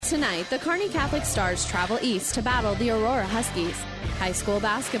Tonight, the Kearney Catholic Stars travel east to battle the Aurora Huskies. High school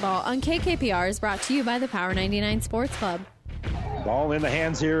basketball on KKPR is brought to you by the Power 99 Sports Club. Ball in the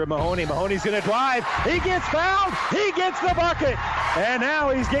hands here of Mahoney. Mahoney's going to drive. He gets fouled. He gets the bucket. And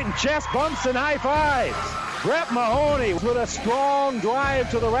now he's getting chest bumps and high fives. Brett Mahoney with a strong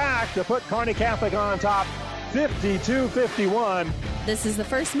drive to the rack to put Kearney Catholic on top, 52-51. This is the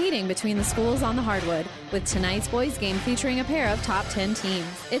first meeting between the schools on the hardwood, with tonight's boys game featuring a pair of top 10 teams.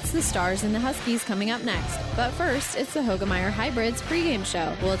 It's the Stars and the Huskies coming up next. But first, it's the Hoegemeyer Hybrids pregame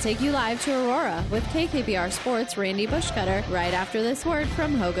show. We'll take you live to Aurora with KKPR Sports' Randy Bushcutter right after this word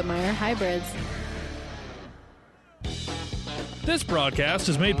from Hoegemeyer Hybrids. This broadcast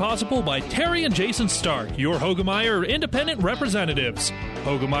is made possible by Terry and Jason Stark, your Hoegemeyer independent representatives.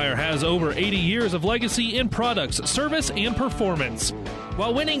 Hoegemeyer has over 80 years of legacy in products, service, and performance.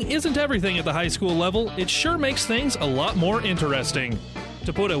 While winning isn't everything at the high school level, it sure makes things a lot more interesting.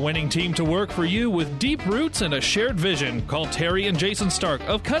 To put a winning team to work for you with deep roots and a shared vision, call Terry and Jason Stark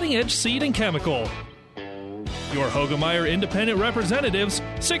of Cutting Edge Seed and Chemical. Your Hoegemeyer independent representatives,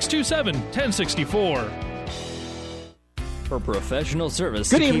 627-1064. For professional service.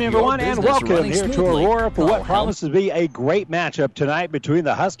 Good evening, everyone, and welcome here to Aurora for what promises to be a great matchup tonight between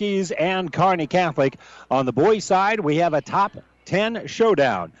the Huskies and Kearney Catholic. On the boys' side, we have a top 10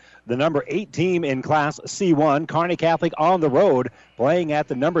 showdown. The number 8 team in Class C1, Kearney Catholic on the road, playing at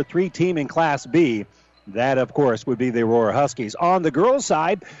the number 3 team in Class B. That, of course, would be the Aurora Huskies. On the girls'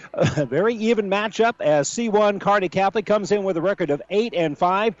 side, a very even matchup as C1 Kearney Catholic comes in with a record of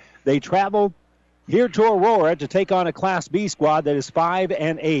 8-5. They travel here to Aurora to take on a Class B squad that is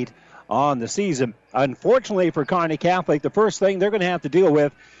 5-8 on the season. Unfortunately for Kearney Catholic, the first thing they're going to have to deal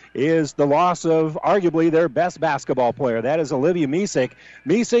with is the loss of arguably their best basketball player. That is Olivia Misek.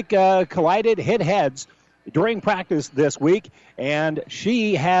 Misek hit heads during practice this week, and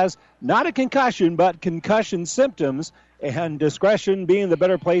she has not a concussion, but concussion symptoms, and discretion being the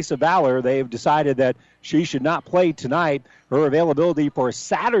better place of valor, they've decided that she should not play tonight. Her availability for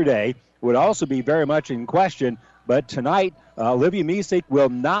Saturday would also be very much in question. But tonight, Olivia Misek will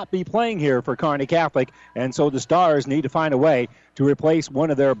not be playing here for Kearney Catholic, and so the Stars need to find a way to replace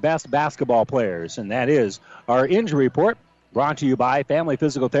one of their best basketball players. And that is our injury report, brought to you by Family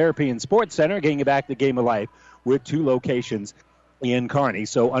Physical Therapy and Sports Center, getting you back to the game of life with 2 locations in Kearney.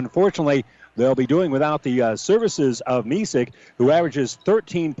 So unfortunately, they'll be doing without the services of Misek, who averages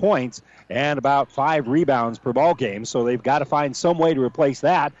 13 points and about 5 rebounds per ball game. So they've got to find some way to replace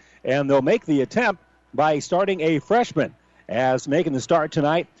that. And they'll make the attempt by starting a freshman. As making the start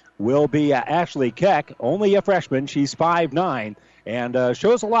tonight will be Ashley Keck, only a freshman. She's 5'9", and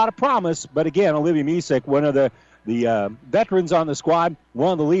shows a lot of promise. But again, Olivia Misek, one of the veterans on the squad,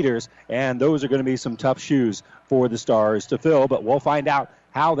 one of the leaders, and those are going to be some tough shoes for the Stars to fill. But we'll find out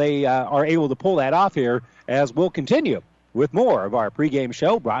how they are able to pull that off here as we'll continue with more of our pregame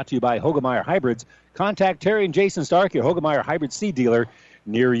show, brought to you by Hoegemeyer Hybrids. Contact Terry and Jason Stark, your Hoegemeyer Hybrid seed dealer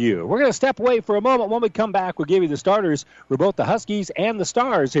near you. We're going to step away for a moment. When we come back, we'll give you the starters for both the Huskies and the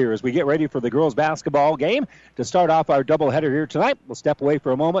Stars here as we get ready for the girls' basketball game. To start off our doubleheader here tonight, we'll step away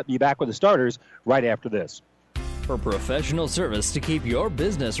for a moment, be back with the starters right after this. For professional service to keep your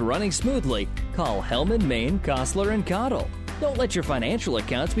business running smoothly, call Hellman, Maine, Kostler, and Cottle. Don't let your financial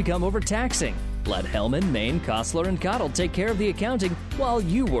accounts become overtaxing. Let Hellman, Maine, Kostler, and Cottle take care of the accounting while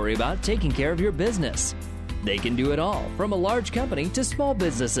you worry about taking care of your business. They can do it all, from a large company to small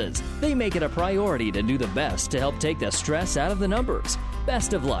businesses. They make it a priority to do the best to help take the stress out of the numbers.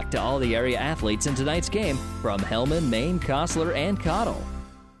 Best of luck to all the area athletes in tonight's game from Hellman, Maine, Kostler, and Cottle.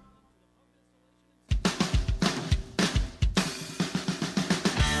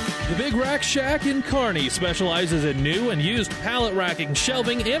 The Big Rack Shack in Kearney specializes in new and used pallet racking,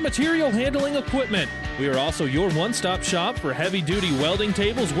 shelving, and material handling equipment. We are also your one-stop shop for heavy-duty welding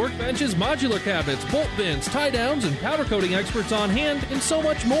tables, workbenches, modular cabinets, bolt bins, tie-downs, and powder coating experts on hand, and so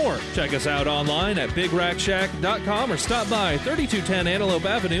much more. Check us out online at BigRackShack.com or stop by 3210 Antelope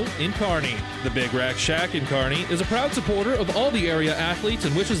Avenue in Kearney. The Big Rack Shack in Kearney is a proud supporter of all the area athletes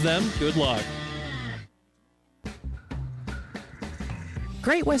and wishes them good luck.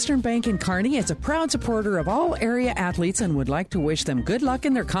 Great Western Bank in Kearney is a proud supporter of all area athletes and would like to wish them good luck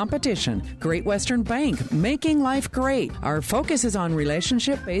in their competition. Great Western Bank, making life great. Our focus is on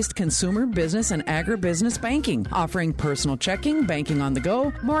relationship-based consumer, business, and agribusiness banking, offering personal checking, banking on the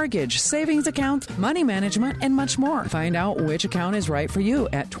go, mortgage, savings accounts, money management, and much more. Find out which account is right for you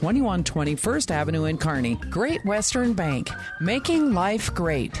at 2120 First Avenue in Kearney. Great Western Bank, making life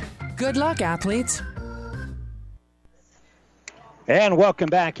great. Good luck, athletes. And welcome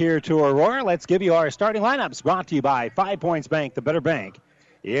back here to Aurora. Let's give you our starting lineups, brought to you by 5 Points Bank, the better bank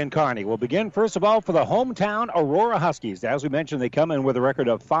in Kearney. We'll begin, first of all, for the hometown Aurora Huskies. As we mentioned, they come in with a record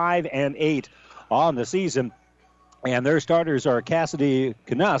of 5-8 on the season. And their starters are Cassidy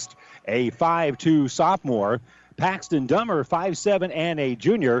Knust, a 5'2 sophomore. Paxton Dummer, 5'7 and a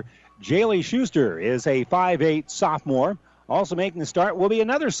junior. Jaylee Schuster is a 5'8 sophomore. Also making the start will be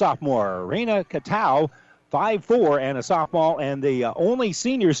another sophomore, Raina Katau, 5'4 and a sophomore. And the only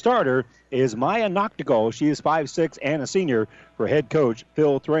senior starter is Maya Noctigal. She is 5'6 and a senior for head coach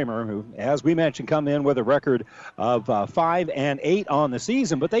Phil Thramer, who, as we mentioned, come in with a record of 5-8 on the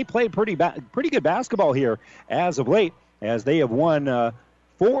season. But they played pretty good basketball here as of late, as they have won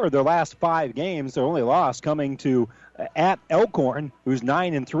 4 of their last 5 games. Their only loss coming to at Elkhorn, who's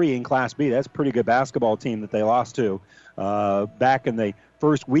 9-3 in Class B. That's a pretty good basketball team that they lost to back in the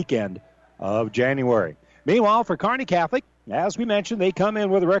first weekend of January. Meanwhile, for Kearney Catholic, as we mentioned, they come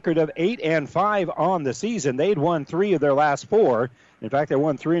in with a record of 8-5 on the season. They'd won 3 of their last 4. In fact, they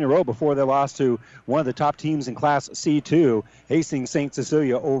won 3 in a row before they lost to one of the top teams in Class C2, Hastings St.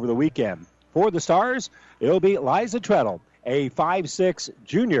 Cecilia, over the weekend. For the Stars, it'll be Liza Treadle, a 5'6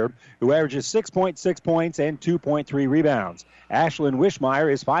 junior who averages 6.6 points and 2.3 rebounds. Ashlyn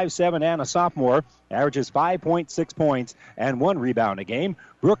Wishmeyer is 5'7 and a sophomore, averages 5.6 points and 1 rebound a game.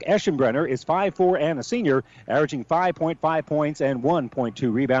 Brooke Eschenbrenner is 5'4 and a senior, averaging 5.5 points and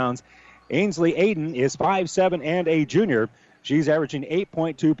 1.2 rebounds. Ainsley Aiden is 5'7 and a junior. She's averaging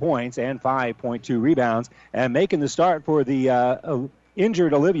 8.2 points and 5.2 rebounds. And making the start for the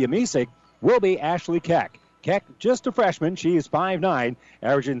injured Olivia Misek will be Ashley Keck. Keck, just a freshman. She is 5'9",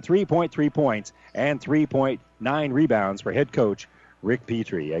 averaging 3.3 points and 3.9 rebounds for head coach Rick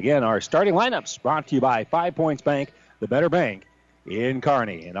Petrie. Again, our starting lineups brought to you by 5 Points Bank, the better bank in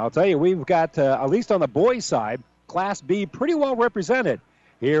Kearney. And I'll tell you, we've got, at least on the boys' side, Class B pretty well represented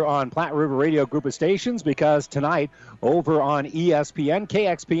here on Platte River Radio Group of Stations, because tonight over on ESPN,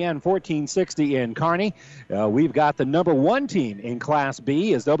 KXPN 1460 in Kearney, we've got the number 1 team in Class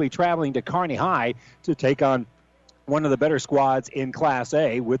B, as they'll be traveling to Kearney High to take on one of the better squads in Class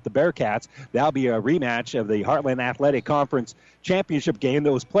A with the Bearcats. That'll be a rematch of the Heartland Athletic Conference Championship game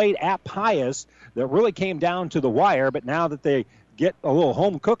that was played at Pius, that really came down to the wire, but now that they get a little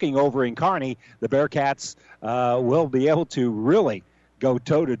home cooking over in Kearney, the Bearcats will be able to really go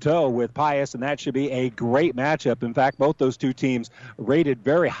toe-to-toe with Pius, and that should be a great matchup. In fact, both those two teams rated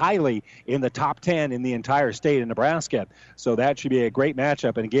very highly in the top 10 in the entire state of Nebraska. So that should be a great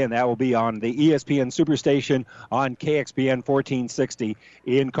matchup. And again, that will be on the ESPN Superstation on KXPN 1460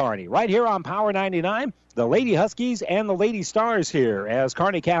 in Kearney. Right here on Power 99, the Lady Huskies and the Lady Stars here, as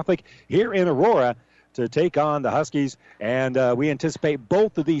Kearney Catholic here in Aurora to take on the Huskies. And we anticipate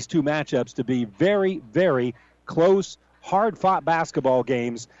both of these two matchups to be very, very close, hard-fought basketball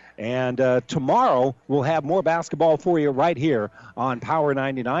games. And tomorrow we'll have more basketball for you right here on Power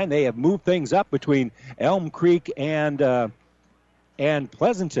 99. They have moved things up between Elm Creek and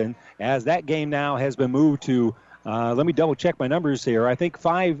Pleasanton, as that game now has been moved to, let me double-check my numbers here, I think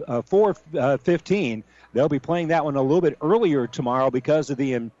 4:15. They'll be playing that one a little bit earlier tomorrow because of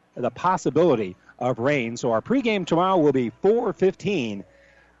the possibility of rain. So our pregame tomorrow will be 4:15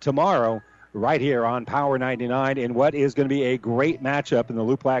 tomorrow, right here on Power 99, in what is going to be a great matchup in the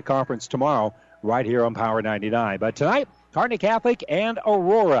Loup Platte Conference tomorrow, right here on Power 99. But tonight, Kearney Catholic and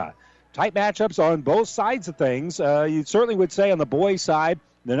Aurora. Tight matchups on both sides of things. You certainly would say on the boys' side,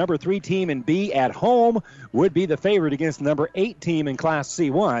 the number 3 team in B at home would be the favorite against the number 8 team in Class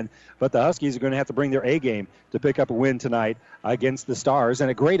C1. But the Huskies are going to have to bring their A game to pick up a win tonight against the Stars.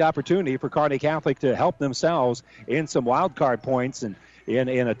 And a great opportunity for Kearney Catholic to help themselves in some wild card points, and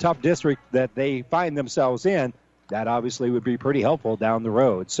in a tough district that they find themselves in. That obviously would be pretty helpful down the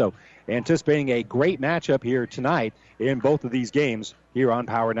road. So anticipating a great matchup here tonight in both of these games here on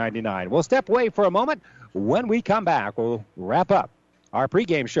Power 99. We'll step away for a moment. When we come back, we'll wrap up our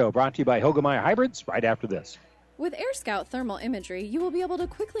pregame show, brought to you by Hogemeyer Hybrids, right after this. With Air Scout Thermal Imagery, you will be able to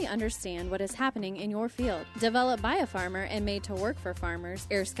quickly understand what is happening in your field. Developed by a farmer and made to work for farmers,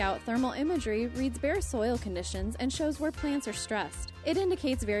 Air Scout Thermal Imagery reads bare soil conditions and shows where plants are stressed. It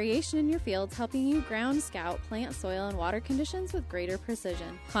indicates variation in your fields, helping you ground scout plant soil and water conditions with greater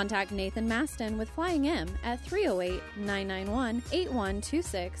precision. Contact Nathan Maston with Flying M at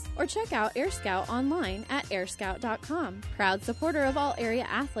 308-991-8126 or check out Air Scout online at airscout.com. Proud supporter of all area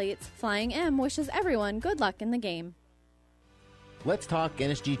athletes, Flying M wishes everyone good luck in the game. Let's talk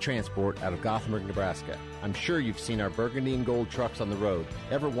NSG Transport out of Gothenburg, Nebraska. I'm sure you've seen our burgundy and gold trucks on the road.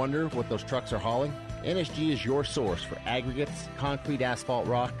 Ever wonder what those trucks are hauling? NSG is your source for aggregates, concrete asphalt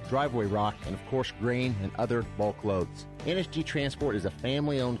rock, driveway rock, and of course grain and other bulk loads. NSG Transport is a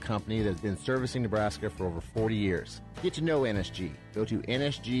family-owned company that's been servicing Nebraska for over 40 years. Get to know NSG. Go to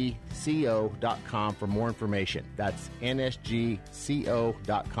nsgco.com for more information. That's nsgco.com.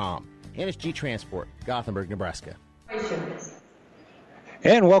 NSG Transport, Gothenburg, Nebraska.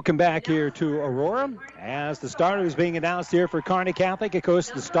 And welcome back here to Aurora as the starters being announced here for Kearney Catholic. Of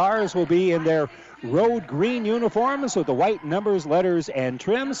course, the Stars will be in their road green uniforms with the white numbers, letters, and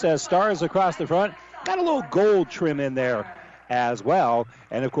trim. Says Stars across the front. Got a little gold trim in there as well.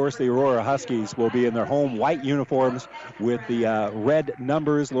 And, of course, the Aurora Huskies will be in their home white uniforms with the red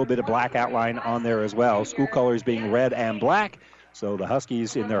numbers, a little bit of black outline on there as well. School colors being red and black. So the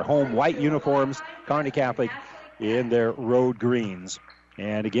Huskies in their home white uniforms, Kearney Catholic in their road greens.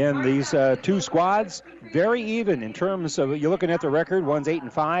 And again, these two squads very even in terms of, you're looking at the record. One's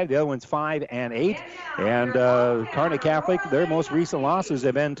 8-5, the other one's 5-8. And Kearney Catholic, their most recent losses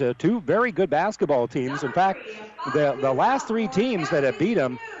have been to two very good basketball teams. In fact, the last three teams that have beat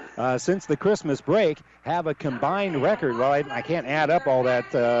them since the Christmas break have a combined record. Well, I can't add up all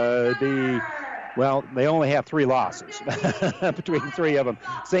that. Well, they only have three losses between three of them.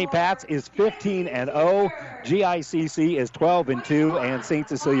 St. Pat's is 15-0, GICC is 12-2, and St.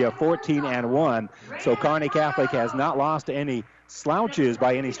 Cecilia 14-1. So Kearney Catholic has not lost to any slouches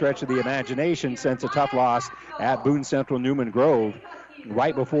by any stretch of the imagination since a tough loss at Boone Central Newman Grove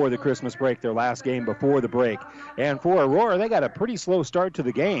right before the Christmas break, their last game before the break. And for Aurora, they got a pretty slow start to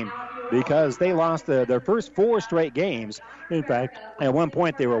the game because they lost their first four straight games. In fact, at one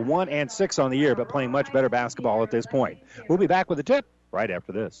point they were 1-6 on the year, but playing much better basketball at this point. We'll be back with a tip right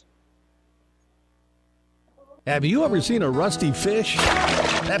after this. Have you ever seen a rusty fish?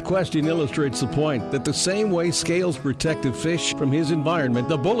 That question illustrates the point that the same way scales protect a fish from his environment,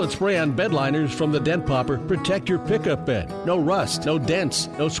 the bullet spray on bed liners from the Dent Popper protect your pickup bed. No rust, no dents,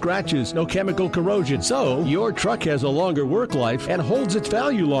 no scratches, no chemical corrosion. So your truck has a longer work life and holds its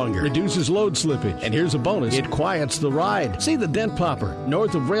value longer, reduces load slippage. And here's a bonus, it quiets the ride. See the Dent Popper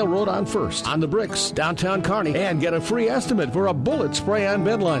north of Railroad on 1st, on the Bricks, downtown Kearney, and get a free estimate for a bullet spray on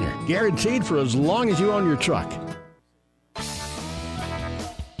bed liner. Guaranteed for as long as you own your truck.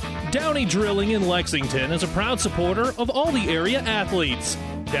 Downey Drilling in Lexington is a proud supporter of all the area athletes.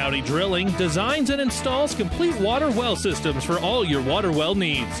 Downey Drilling designs and installs complete water well systems for all your water well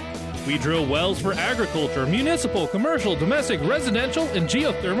needs. We drill wells for agriculture, municipal, commercial, domestic, residential, and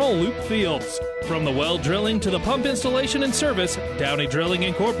geothermal loop fields. From the well drilling to the pump installation and service, Downey Drilling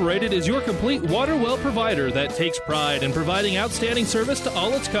Incorporated is your complete water well provider that takes pride in providing outstanding service to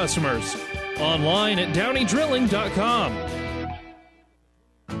all its customers. Online at downeydrilling.com.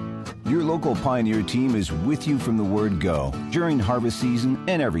 Your local Pioneer team is with you from the word go during harvest season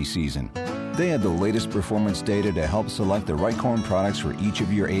and every season. They have the latest performance data to help select the right corn products for each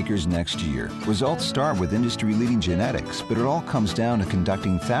of your acres next year. Results start with industry-leading genetics, but it all comes down to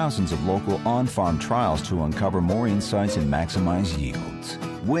conducting thousands of local on-farm trials to uncover more insights and maximize yields.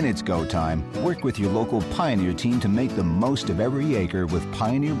 When it's go time, work with your local Pioneer team to make the most of every acre with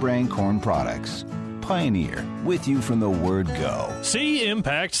Pioneer brand corn products. Pioneer, with you from the word go. See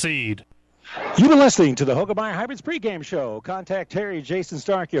Impact Seed. You've been listening to the Hoegemeyer Hybrids pregame show. Contact Terry Jason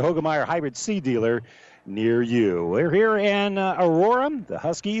Stark, your Hoegemeyer Hybrid seed dealer near you. We're here in Aurora. The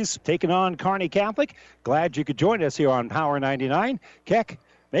Huskies taking on Kearney Catholic. Glad you could join us here on Power 99. Keck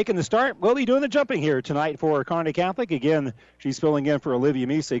making the start. We'll be doing the jumping here tonight for Kearney Catholic. Again, she's filling in for Olivia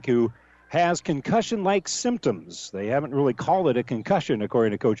Misek, who has concussion-like symptoms. They haven't really called it a concussion,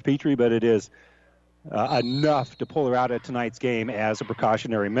 according to Coach Petrie, but it is enough to pull her out at tonight's game as a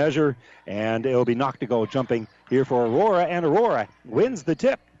precautionary measure, and it'll be knock-to-goal jumping here for Aurora, and Aurora wins the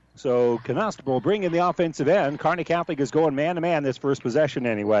tip. So Canust will bring in the offensive end. Kearney Catholic is going man-to-man this first possession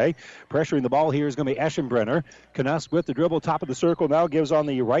anyway. Pressuring the ball here is going to be Eschenbrenner. Canust with the dribble, top of the circle, now gives on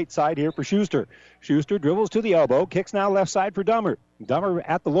the right side here for Schuster. Schuster dribbles to the elbow, kicks now left side for Dummer. Dummer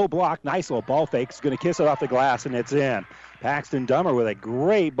at the low block, nice little ball fake. Is going to kiss it off the glass, and it's in. Paxton Dummer with a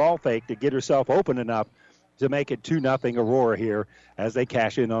great ball fake to get herself open enough to make it 2-0 Aurora here as they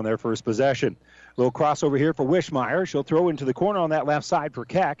cash in on their first possession. Little crossover here for Wishmeyer. She'll throw into the corner on that left side for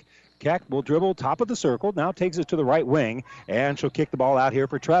Keck. Keck will dribble top of the circle, now takes it to the right wing, and she'll kick the ball out here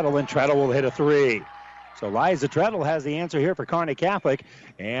for Treadle, and Treadle will hit a three. So Liza Treadle has the answer here for Kearney Catholic,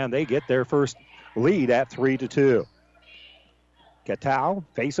 and they get their first lead at 3-2. Catal,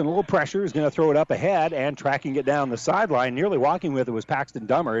 facing a little pressure, is going to throw it up ahead and tracking it down the sideline. Nearly walking with it was Paxton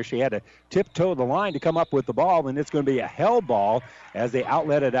Dummer. She had to tiptoe the line to come up with the ball, and it's going to be a held ball as they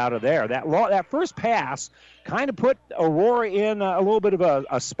outlet it out of there. That first pass kind of put Aurora in a little bit of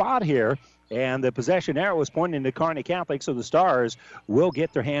a spot here, and the possession arrow was pointing to Kearney Catholic, so the Stars will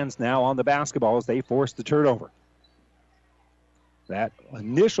get their hands now on the basketball as they force the turnover. That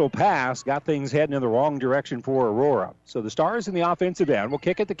initial pass got things heading in the wrong direction for Aurora. So the Stars in the offensive end will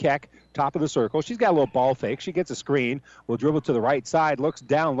kick it to Keck, top of the circle. She's got a little ball fake. She gets a screen, will dribble to the right side, looks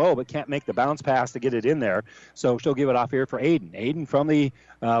down low, but can't make the bounce pass to get it in there. So she'll give it off here for Aiden. Aiden from the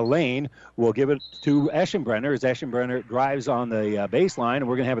lane will give it to Eschenbrenner as Eschenbrenner drives on the baseline, and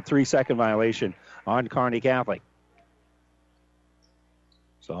we're going to have a 3-second violation on Kearney Catholic.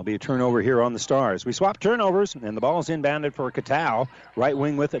 So it'll be a turnover here on the Stars. We swap turnovers, and the ball's inbounded for Catal. Right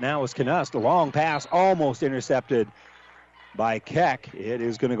wing with it now is Knust. A long pass, almost intercepted by Keck. It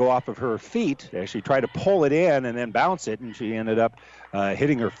is going to go off of her feet as she tried to pull it in and then bounce it, and she ended up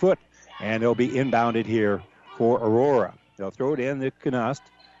hitting her foot, and it'll be inbounded here for Aurora. They'll throw it in to Knust.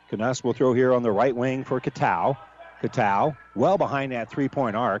 Knust will throw here on the right wing for Catal. Catal, well behind that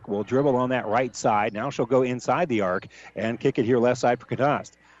three-point arc, will dribble on that right side. Now she'll go inside the arc and kick it here left side for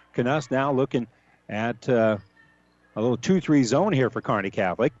Knust. Knust now looking at a little 2-3 zone here for Kearney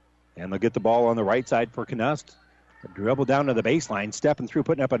Catholic. And they'll get the ball on the right side for Knust. Dribble down to the baseline, stepping through,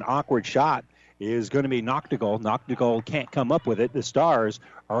 putting up an awkward shot is going to be Noctegal. Noctegal can't come up with it. The Stars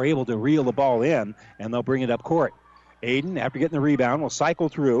are able to reel the ball in, and they'll bring it up court. Aiden, after getting the rebound, will cycle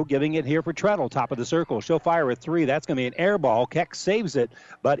through, giving it here for Treadle, top of the circle. She'll fire a three. That's going to be an air ball. Keck saves it,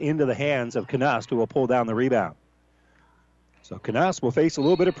 but into the hands of Knust, who will pull down the rebound. So Knust will face a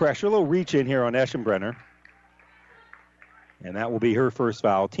little bit of pressure, a little reach in here on Eschenbrenner. And that will be her first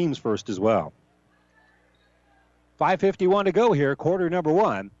foul, team's first as well. 5:51 to go here, quarter number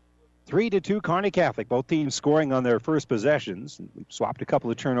one. 3-2 Kearney Catholic. Both teams scoring on their first possessions. We've swapped a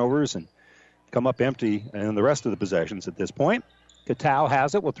couple of turnovers and come up empty in the rest of the possessions at this point. Catal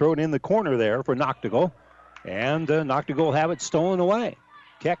has it. We'll throw it in the corner there for Noctegal. And Noctegal will have it stolen away.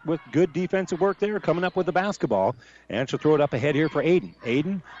 Keck with good defensive work there, coming up with the basketball. And she'll throw it up ahead here for Aiden.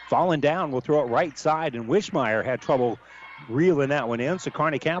 Aiden falling down, will throw it right side. And Wishmeyer had trouble reeling that one in. So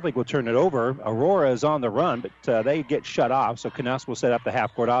Kearney Catholic will turn it over. Aurora is on the run, but they get shut off. So Knust will set up the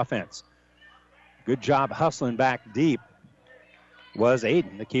half-court offense. Good job hustling back deep was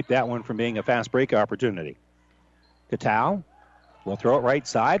Aiden to keep that one from being a fast break opportunity. Catal will throw it right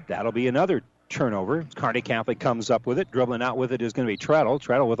side. That'll be another turnover. Kearney Catholic comes up with it. Dribbling out with it is going to be Treadle.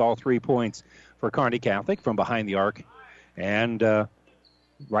 Treadle with all 3 points for Kearney Catholic from behind the arc. And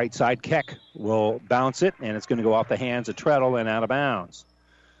right side Keck will bounce it, and it's going to go off the hands of Treadle and out of bounds.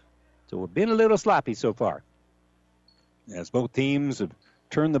 So we've been a little sloppy so far, as both teams have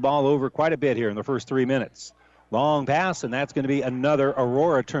turned the ball over quite a bit here in the first 3 minutes. Long pass, and that's going to be another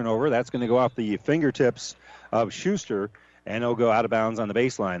Aurora turnover. That's going to go off the fingertips of Schuster, and it'll go out of bounds on the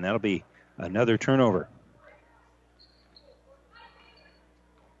baseline. That'll be another turnover.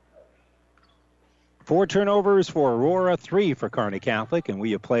 4 turnovers for Aurora, 3 for Kearney Catholic, and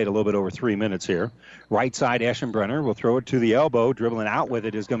we have played a little bit over 3 minutes here. Right side, Eschenbrenner will throw it to the elbow. Dribbling out with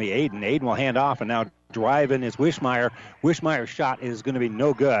it is going to be Aiden. Aiden will hand off, and now driving is Wishmeyer. Wishmeyer's shot is going to be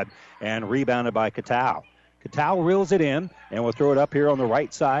no good, and rebounded by Catal. Catal reels it in, and will throw it up here on the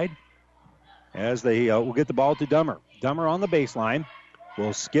right side as they will get the ball to Dummer. Dummer on the baseline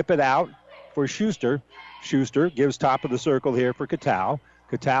will skip it out for Schuster. Schuster gives top of the circle here for Catal.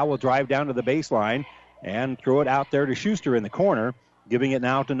 Catal will drive down to the baseline and throw it out there to Schuster in the corner, giving it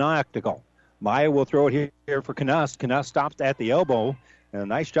now to Noctegal. Maya will throw it here for Knust. Knust stops at the elbow. And a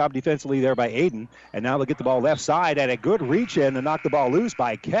nice job defensively there by Aiden. And now they'll get the ball left side at a good reach in to knock the ball loose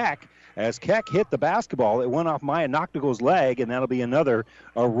by Keck. As Keck hit the basketball, it went off Maya Noctegal's leg, and that'll be another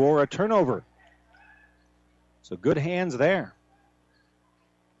Aurora turnover. So good hands there.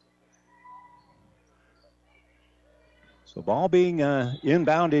 So ball being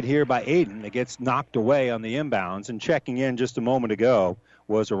inbounded here by Aiden. It gets knocked away on the inbounds, and checking in just a moment ago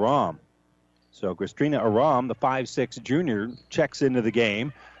was Aram. So Christina Aram, the 5'6 junior, checks into the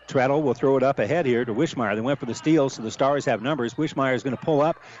game. Treadle will throw it up ahead here to Wishmeyer. They went for the steal, so the Stars have numbers. Wishmeyer is going to pull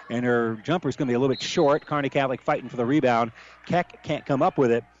up, and her jumper is going to be a little bit short. Kearney Catholic fighting for the rebound. Keck can't come up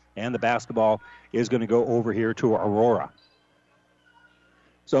with it, and the basketball is going to go over here to Aurora.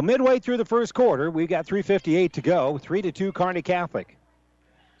 So midway through the first quarter, we've got 3:58 to go. 3-2 Kearney Catholic.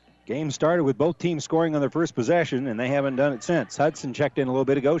 Game started with both teams scoring on their first possession, and they haven't done it since. Hudson checked in a little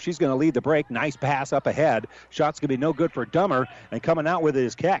bit ago. She's going to lead the break. Nice pass up ahead. Shot's going to be no good for Dummer, and coming out with it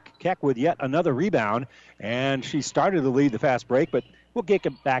is Keck. Keck with yet another rebound, and she started to lead the fast break, but we'll get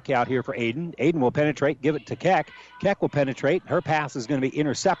it back out here for Aiden. Aiden will penetrate, give it to Keck. Keck will penetrate. Her pass is going to be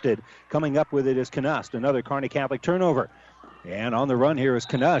intercepted. Coming up with it is Knust, another Kearney Catholic turnover. And on the run here is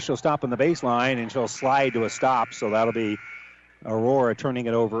Knust. She'll stop on the baseline, and she'll slide to a stop, so that'll be Aurora turning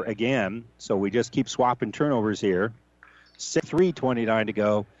it over again. So we just keep swapping turnovers here. 3:29 to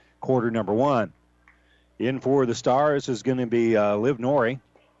go, quarter number one. In for the Stars is going to be Liv Norrie.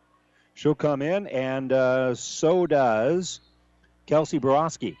 She'll come in, and so does Kelsey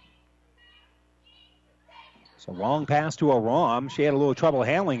Borowski. So long pass to Aram. She had a little trouble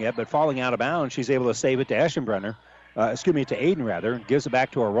handling it, but falling out of bounds, she's able to save it to Eschenbrenner. To Aiden, rather. Gives it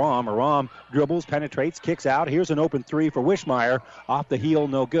back to Aram. Aram dribbles, penetrates, kicks out. Here's an open three for Wishmeyer. Off the heel,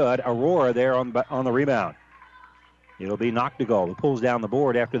 no good. Aurora there on the rebound. It'll be Noctegal who pulls down the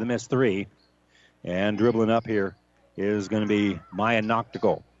board after the missed three. And dribbling up here is going to be Maya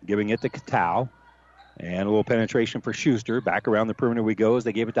Noctegal. Giving it to Katau. And a little penetration for Schuster. Back around the perimeter we go as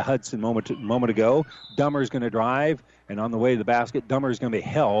they gave it to Hudson moment ago. Dummer's going to drive. And on the way to the basket, Dummer's going to be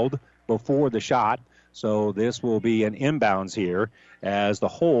held before the shot. So this will be an inbounds here as the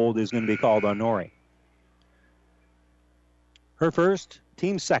hold is going to be called on Norrie. Her first,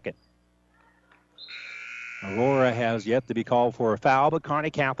 team second. Aurora has yet to be called for a foul, but Kearney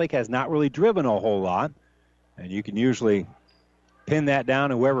Catholic has not really driven a whole lot. And you can usually pin that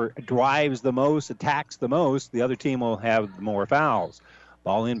down, and whoever drives the most, attacks the most, the other team will have more fouls.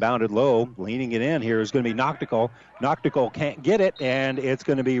 Ball inbounded low. Leaning it in here is going to be Noctegal. Noctegal can't get it, and it's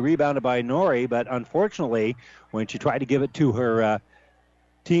going to be rebounded by Norrie. But unfortunately, when she tried to give it to her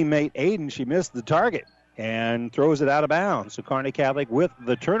teammate Aiden, she missed the target and throws it out of bounds. So Kearney Catholic with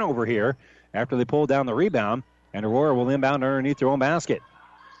the turnover here after they pull down the rebound, and Aurora will inbound underneath their own basket.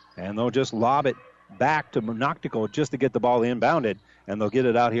 And they'll just lob it back to Noctegal just to get the ball inbounded, and they'll get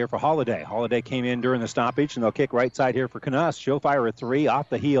it out here for Holiday. Holiday came in during the stoppage, and they'll kick right side here for Knust. She'll fire a three off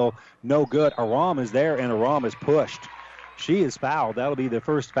the heel. No good. Aram is there, and Aram is pushed. She is fouled. That'll be the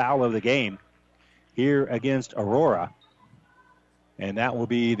first foul of the game here against Aurora, and that will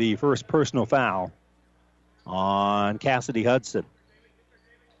be the first personal foul on Cassidy Hudson.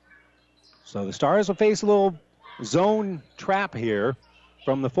 So the Stars will face a little zone trap here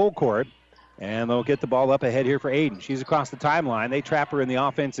from the full court. And they'll get the ball up ahead here for Aiden. She's across the timeline. They trap her in the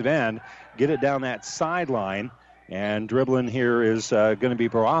offensive end, get it down that sideline. And dribbling here is going to be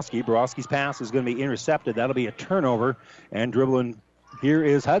Borowski. Borowski's pass is going to be intercepted. That'll be a turnover. And dribbling here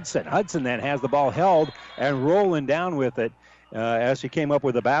is Hudson. Hudson then has the ball held and rolling down with it as she came up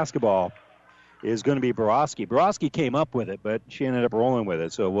with the basketball is going to be Borowski. Borowski came up with it, but she ended up rolling with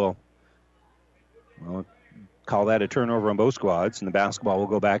it. So we'll call that a turnover on both squads, and the basketball will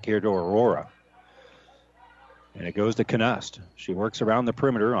go back here to Aurora. And it goes to Knust. She works around the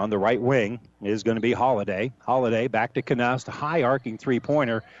perimeter on the right wing. Is going to be Holiday. Holiday back to Knust. High arcing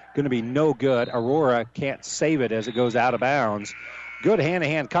three-pointer. Going to be no good. Aurora can't save it as it goes out of bounds. Good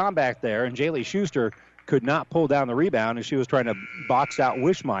hand-to-hand combat there, and Jaylee Schuster could not pull down the rebound as she was trying to box out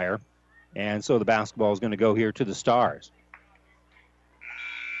Wishmeyer. And so the basketball is going to go here to the Stars.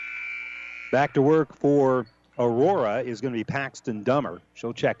 Back to work for Aurora is going to be Paxton Dummer.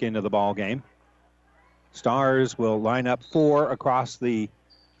 She'll check into the ball game. Stars will line up four across the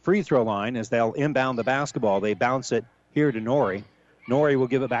free throw line as they'll inbound the basketball. They bounce it here to Norrie. Norrie will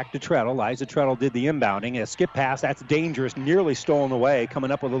give it back to Treadle. Liza Treadle did the inbounding. A skip pass, that's dangerous, nearly stolen away.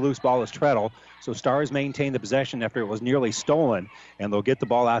 Coming up with a loose ball is Treadle. So Stars maintain the possession after it was nearly stolen, and they'll get the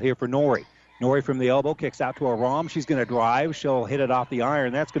ball out here for Norrie. Norrie from the elbow kicks out to Aram. She's going to drive. She'll hit it off the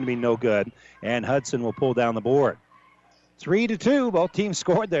iron. That's going to be no good. And Hudson will pull down the board. 3-2. Both teams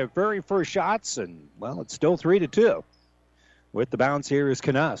scored their very first shots, and, well, it's still 3-2. With the bounce here is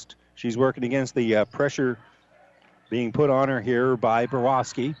Knust. She's working against the pressure being put on her here by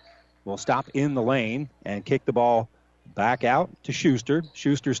Borowski. Will stop in the lane and kick the ball back out to Schuster.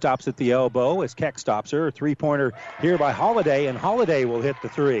 Schuster stops at the elbow as Keck stops her. A three-pointer here by Holiday, and Holiday will hit the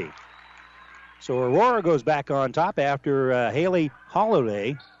three. So Aurora goes back on top after Haley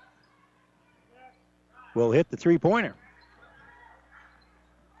Holiday will hit the three-pointer.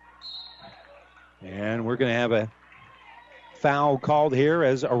 And we're going to have a foul called here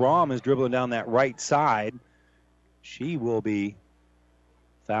as Aram is dribbling down that right side. She will be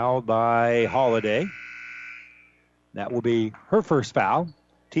fouled by Holiday. That will be her first foul,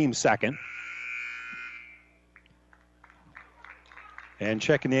 team second. And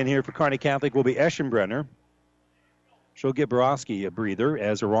checking in here for Kearney Catholic will be Eschenbrenner. She'll give Borowski a breather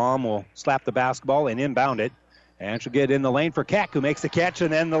as Aram will slap the basketball and inbound it. And she'll get in the lane for Keck, who makes the catch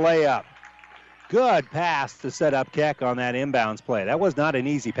and then the layup. Good pass to set up Keck on that inbounds play. That was not an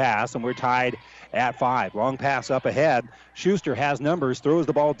easy pass, and we're tied at 5. Long pass up ahead. Schuster has numbers, throws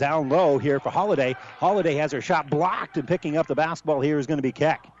the ball down low here for Holiday. Holiday has her shot blocked, and picking up the basketball here is going to be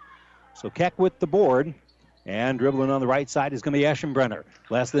Keck. So Keck with the board, and dribbling on the right side is going to be Eschenbrenner.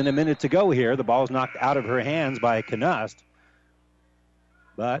 Less than a minute to go here. The ball is knocked out of her hands by Knust.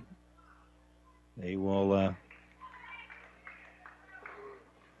 But they will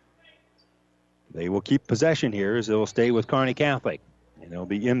They will keep possession here as they'll stay with Kearney Catholic. And they'll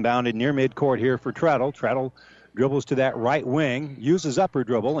be inbounded near midcourt here for Treadle. Treadle dribbles to that right wing, uses up her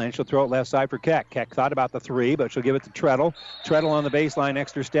dribble, and she'll throw it left side for Keck. Keck thought about the three, but she'll give it to Treadle. Treadle on the baseline,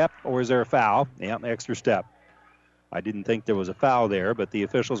 extra step, or is there a foul? Yeah, extra step. I didn't think there was a foul there, but the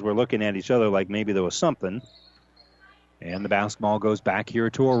officials were looking at each other like maybe there was something. And the basketball goes back here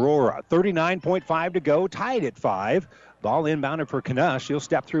to Aurora. 39.5 to go, tied at 5. Ball inbounded for Knush. She'll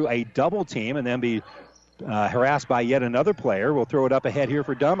step through a double team and then be harassed by yet another player. We'll throw it up ahead here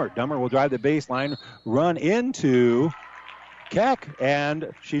for Dummer. Dummer will drive the baseline, run into Keck,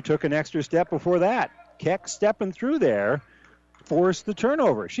 and she took an extra step before that. Keck stepping through there forced the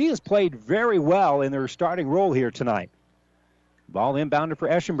turnover. She has played very well in her starting role here tonight. Ball inbounded for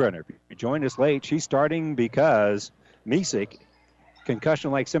Eschenbrenner. If you joined us late, she's starting because Misek,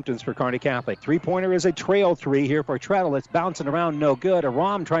 concussion-like symptoms for Kearney Catholic. Three-pointer is a trail three here for Treadle. It's bouncing around, no good.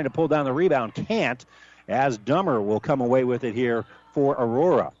 Aram trying to pull down the rebound, can't, as Dummer will come away with it here for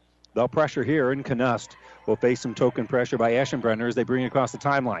Aurora. They'll pressure here, and Knust will face some token pressure by Eschenbrenner as they bring it across the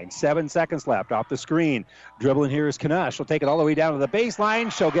timeline. 7 seconds left off the screen. Dribbling here is Knust. She'll take it all the way down to the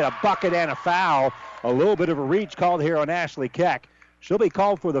baseline. She'll get a bucket and a foul. A little bit of a reach called here on Ashley Keck. She'll be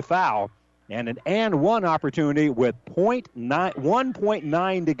called for the foul. And an and one opportunity with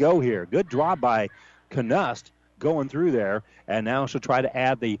 1.9 to go here. Good draw by Knust going through there. And now she'll try to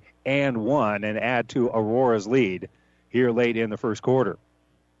add the and one and add to Aurora's lead here late in the first quarter.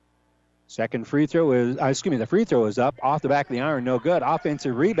 The free throw is up off the back of the iron, no good.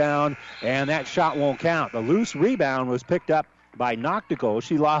 Offensive rebound, and that shot won't count. The loose rebound was picked up by Noctical.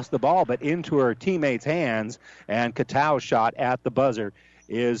 She lost the ball, but into her teammates' hands, and Katau's shot at the buzzer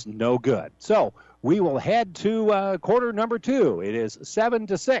is no good. So we will head to quarter number 2. It is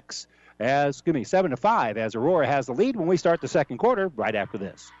 7-5 as Aurora has the lead when we start the second quarter right after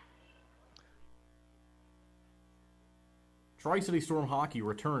this. Tri-City Storm Hockey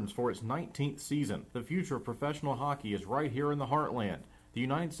returns for its 19th season. The future of professional hockey is right here in the heartland. The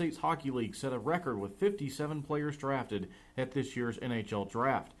United States Hockey League set a record with 57 players drafted at this year's NHL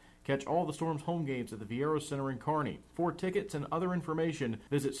Draft. Catch all the Storm's home games at the Vieiro Center in Kearney. For tickets and other information,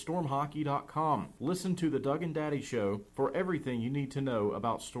 visit stormhockey.com. Listen to the Doug and Daddy Show for everything you need to know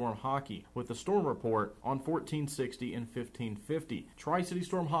about Storm Hockey with the Storm Report on 1460 and 1550. Tri-City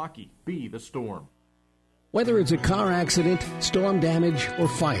Storm Hockey, be the Storm. Whether it's a car accident, storm damage, or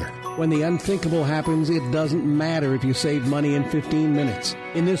fire, when the unthinkable happens, it doesn't matter if you save money in 15 minutes.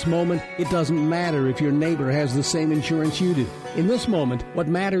 In this moment, it doesn't matter if your neighbor has the same insurance you do. In this moment, what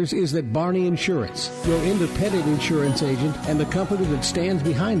matters is that Barney Insurance, your independent insurance agent, and the company that stands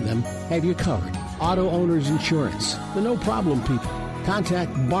behind them have you covered. Auto Owners Insurance, the no-problem people. Contact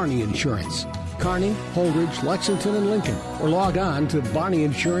Barney Insurance. Kearney, Holdridge, Lexington, and Lincoln, or log on to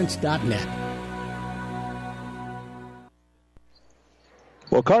barneyinsurance.net.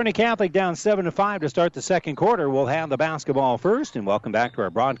 Well, Kearney Catholic down 7-5 to start the second quarter. We'll have the basketball first, and welcome back to our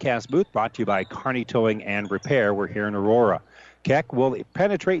broadcast booth, brought to you by Kearney Towing and Repair. We're here in Aurora. Keck will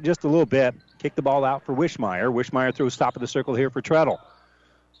penetrate just a little bit, kick the ball out for Wishmeyer. Wishmeyer throws top of the circle here for Treadle.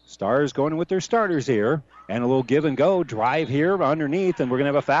 Stars going with their starters here, and a little give and go drive here underneath, and we're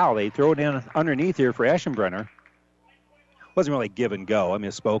going to have a foul. They throw it in underneath here for Eschenbrenner. Wasn't really give and go. I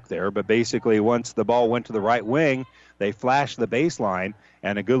misspoke there, but basically once the ball went to the right wing, they flashed the baseline,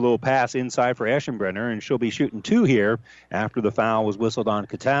 and a good little pass inside for Eschenbrenner, and she'll be shooting 2 here after the foul was whistled on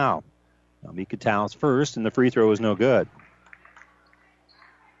Katau. That'll be Katau's first, and the free throw is no good.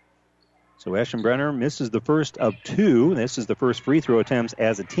 So Eschenbrenner misses the first of 2. This is the first free throw attempts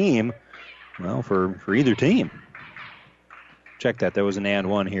as a team, well, for either team. Check that. That was an and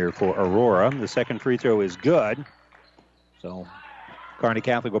one here for Aurora. The second free throw is good. So Kearney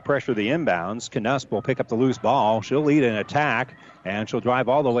Catholic will pressure the inbounds. Knust will pick up the loose ball. She'll lead an attack, and she'll drive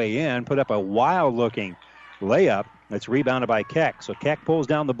all the way in, put up a wild-looking layup. It's rebounded by Keck. So Keck pulls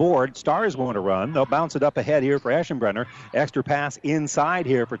down the board. Stars want to run. They'll bounce it up ahead here for Eschenbrenner. Extra pass inside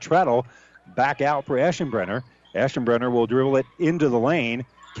here for Treadle. Back out for Eschenbrenner. Eschenbrenner will dribble it into the lane,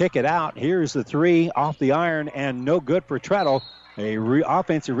 kick it out. Here's the 3 off the iron, and no good for Treadle.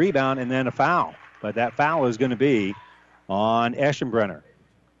 Offensive rebound and then a foul. But that foul is going to be on Eschenbrenner.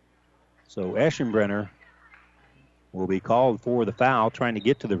 So Eschenbrenner will be called for the foul, trying to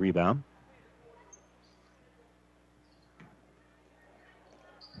get to the rebound.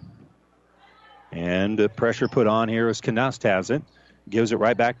 And the pressure put on here as Knust has it. Gives it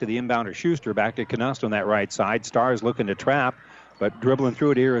right back to the inbounder Schuster, back to Knust on that right side. Stars looking to trap, but dribbling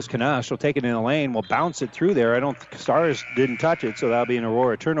through it here is Knust. She'll take it in the lane, will bounce it through there. Stars didn't touch it, so that'll be an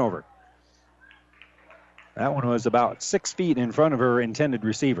Aurora turnover. That one was about 6 feet in front of her intended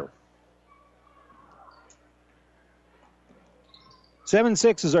receiver.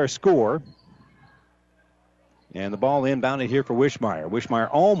 7-6 is our score. And the ball inbounded here for Wishmeyer. Wishmeyer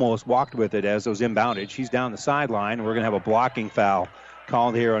almost walked with it as it was inbounded. She's down the sideline. We're going to have a blocking foul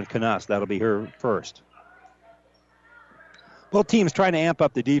called here on Knust. That'll be her first. Both teams trying to amp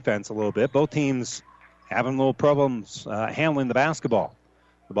up the defense a little bit. Both teams having little problems handling the basketball.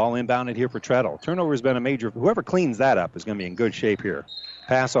 The ball inbounded here for Treadle. Turnover has been a major. Whoever cleans that up is going to be in good shape here.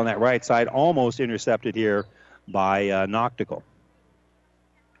 Pass on that right side, almost intercepted here by Noctical.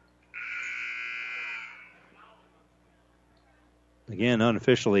 Again,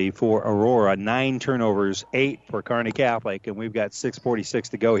 unofficially for Aurora, 9 turnovers, 8 for Kearney Catholic, and we've got 6:46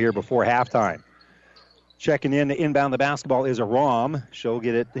 to go here before halftime. Checking in to inbound the basketball is Aram. She'll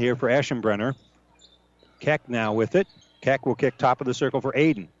get it here for Eschenbrenner. Keck now with it. Keck will kick top of the circle for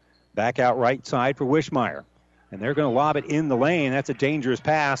Aiden. Back out right side for Wishmeyer. And they're going to lob it in the lane. That's a dangerous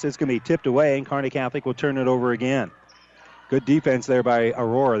pass. It's going to be tipped away, and Kearney Catholic will turn it over again. Good defense there by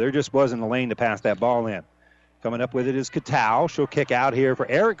Aurora. There just wasn't a lane to pass that ball in. Coming up with it is Katow. She'll kick out here for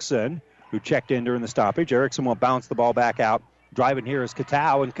Erickson, who checked in during the stoppage. Erickson will bounce the ball back out. Driving here is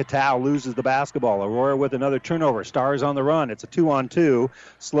Katow, and Katow loses the basketball. Aurora with another turnover. Stars on the run. It's a 2-on-2.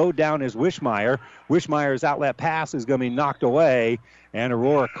 Slowed down is Wishmeyer. Wishmeyer's outlet pass is going to be knocked away, and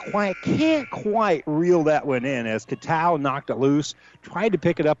Aurora can't quite reel that one in as Katow knocked it loose, tried to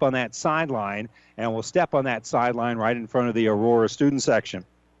pick it up on that sideline, and will step on that sideline right in front of the Aurora student section.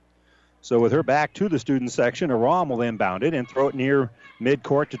 So with her back to the student section, Aram will inbound it and throw it near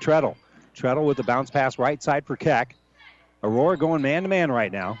midcourt to Treadle. Treadle with the bounce pass right side for Keck. Aurora going man-to-man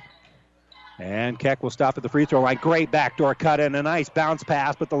right now. And Keck will stop at the free throw line. Great backdoor cut and a nice bounce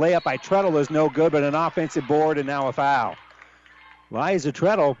pass, but the layup by Treadle is no good, but an offensive board and now a foul. Liza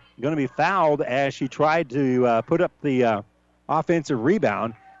Treadle going to be fouled as she tried to put up the offensive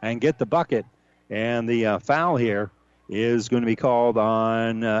rebound and get the bucket. And the foul here is going to be called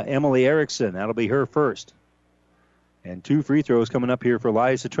on Emily Erickson. That'll be her first. And 2 free throws coming up here for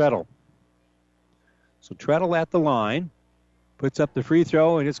Liza Treadle. So Treadle at the line. Puts up the free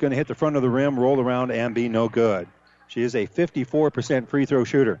throw, and it's going to hit the front of the rim, roll around, and be no good. She is a 54% free throw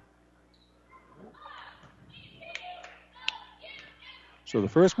shooter. So the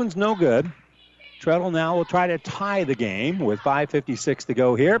first one's no good. Treadle now will try to tie the game with 5:56 to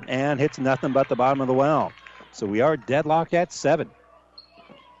go here, and hits nothing but the bottom of the well. So we are deadlocked at 7.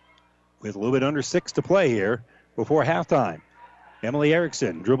 With a little bit under 6 to play here before halftime. Emily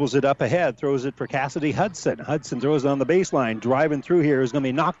Erickson dribbles it up ahead, throws it for Cassidy Hudson. Hudson throws it on the baseline. Driving through here is going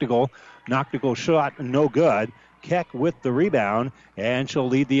to be Noctical. Noctical shot, no good. Keck with the rebound, and she'll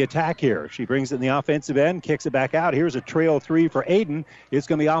lead the attack here. She brings it in the offensive end, kicks it back out. Here's a trail 3 for Aiden. It's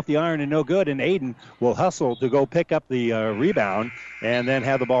going to be off the iron and no good, and Aiden will hustle to go pick up the rebound and then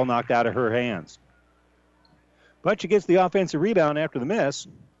have the ball knocked out of her hands. But she gets the offensive rebound after the miss.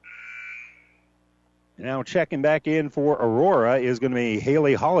 Now checking back in for Aurora is going to be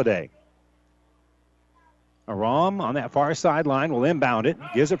Haley Holiday. Aram on that far sideline will inbound it.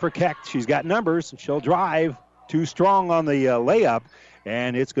 Gives it for Keck. She's got numbers. She'll drive. Too strong on the layup.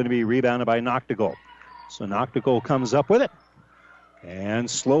 And it's going to be rebounded by Noctical. So Noctical comes up with it. And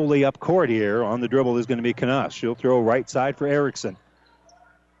slowly up court here on the dribble is going to be Knust. She'll throw right side for Erickson.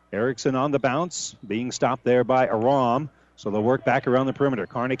 Erickson on the bounce. Being stopped there by Aram. So they'll work back around the perimeter.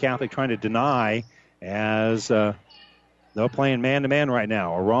 Kearney Catholic trying to deny as they're playing man-to-man right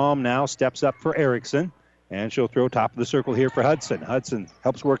now. Aram now steps up for Erickson, and she'll throw top of the circle here for Hudson. Hudson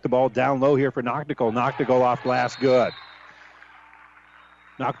helps work the ball down low here for Noctical. Noctical off glass, good.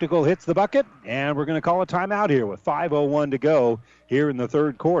 Noctical hits the bucket, and we're going to call a timeout here with 5:01 to go here in the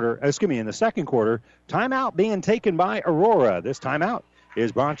second quarter. Timeout being taken by Aurora. This timeout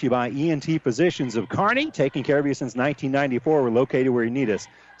is brought to you by ENT Physicians of Kearney, taking care of you since 1994. We're located where you need us,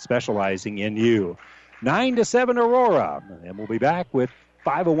 specializing in you. 9-7 Aurora. And we'll be back with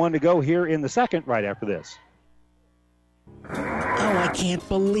 5:01 to go here in the second right after this. Oh, I can't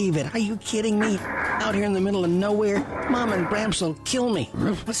believe it. Are you kidding me? Out here in the middle of nowhere, Mom and Bramps will kill me.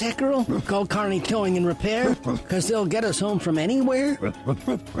 What's that, girl? Call Kearney Towing and Repair? Because they'll get us home from anywhere?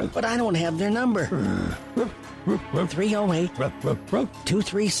 But I don't have their number.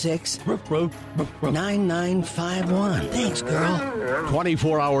 308-236-9951. Thanks, girl.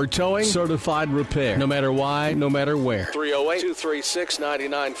 24-hour towing, certified repair. No matter why, no matter where.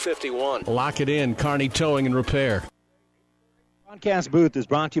 308-236-9951. Lock it in, Kearney Towing and Repair. Broadcast booth is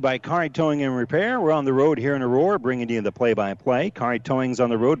brought to you by Kearney Towing and Repair. We're on the road here in Aurora, bringing you the play-by-play. Kearney Towing's on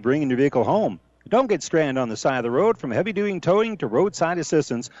the road, bringing your vehicle home. Don't get stranded on the side of the road. From heavy-duty towing to roadside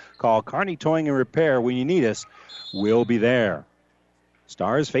assistance, call Kearney Towing and Repair when you need us. We'll be there.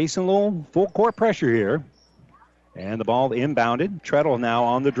 Stars facing a little full-court pressure here And the ball inbounded. Treadle now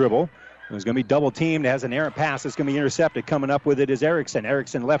on the dribble. It's going to be double teamed. Has an errant pass. It's going to be intercepted. Coming up with it is Erickson.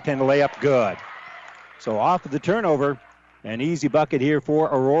 Erickson left-handed layup. Good. So off of the turnover. An easy bucket here for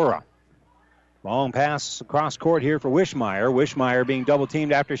Aurora. Long pass across court here for Wishmeyer. Wishmeyer being double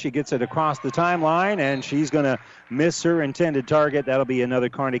teamed after she gets it across the timeline, and she's going to miss her intended target. That'll be another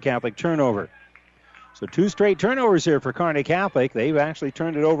Kearney Catholic turnover. So 2 straight turnovers here for Kearney Catholic. They've actually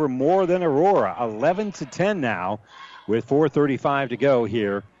turned it over more than Aurora. 11-10 now with 4:35 to go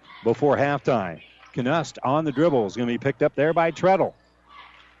here before halftime. Knust on the dribble is going to be picked up there by Treadle.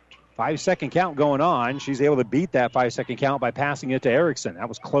 5-second count going on. She's able to beat that 5-second count by passing it to Erickson. That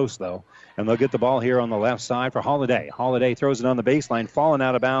was close, though. And they'll get the ball here on the left side for Holiday. Holiday throws it on the baseline. Falling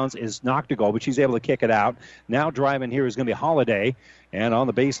out of bounds is Noctegal, but she's able to kick it out. Now driving here is going to be Holiday. And on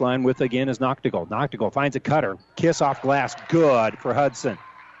the baseline with, again, is Noctegal. Noctegal finds a cutter. Kiss off glass. Good for Hudson.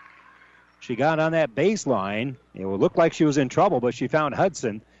 She got on that baseline. It would look like she was in trouble, but she found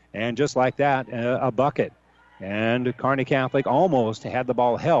Hudson. And just like that, a bucket. And Kearney Catholic almost had the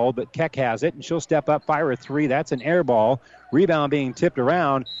ball held, but Keck has it, and she'll step up, fire a 3. That's an air ball. Rebound being tipped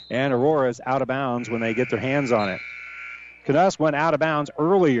around, and Aurora's out of bounds when they get their hands on it. Knust went out of bounds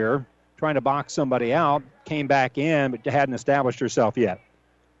earlier, trying to box somebody out, came back in, but hadn't established herself yet.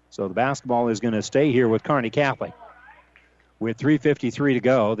 So the basketball is going to stay here with Kearney Catholic. With 3:53 to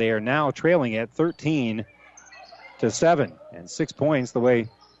go, they are now trailing at 13-7, and 6 points the way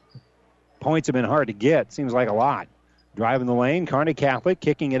points have been hard to get. Seems like a lot. Driving the lane, Kearney Catholic.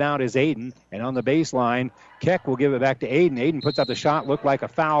 Kicking it out is Aiden. And on the baseline, Keck will give it back to Aiden. Aiden puts up the shot. Looked like a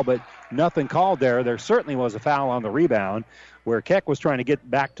foul, but nothing called there. There certainly was a foul on the rebound where Keck was trying to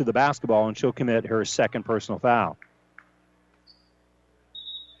get back to the basketball, and she'll commit her second personal foul.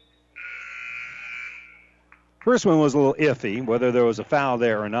 First one was a little iffy, whether there was a foul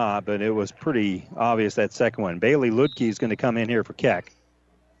there or not, but it was pretty obvious that second one. Bailey Ludke is going to come in here for Keck.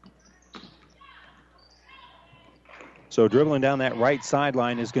 So dribbling down that right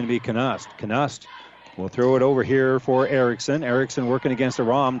sideline is going to be Knust. Knust will throw it over here for Erickson. Erickson working against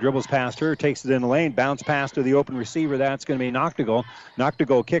Aram, dribbles past her, takes it in the lane, bounce pass to the open receiver. That's going to be Noctegal.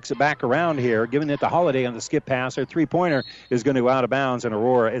 Noctegal kicks it back around here, giving it to Holiday on the skip pass. Her three-pointer is going to go out of bounds, and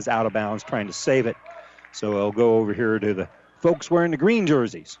Aurora is out of bounds trying to save it. So it'll go over here to the folks wearing the green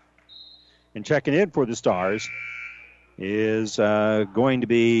jerseys. And checking in for the Stars is going to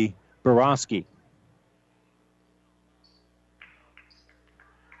be Borowski.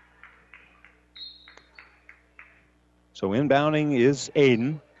 So inbounding is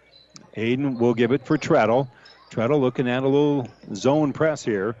Aiden. Aiden will give it for Treadle. Treadle looking at a little zone press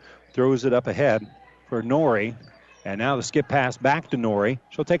here. Throws it up ahead for Norrie. And now the skip pass back to Norrie.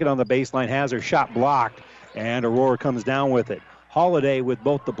 She'll take it on the baseline, has her shot blocked, and Aurora comes down with it. Holiday with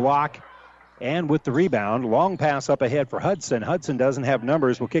both the block and with the rebound. Long pass up ahead for Hudson. Hudson doesn't have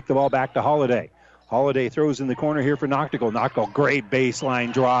numbers. We'll kick the ball back to Holiday. Holiday throws in the corner here for Noctegal. Noctegal, great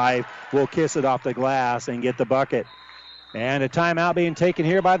baseline drive. Will kiss it off the glass and get the bucket. And a timeout being taken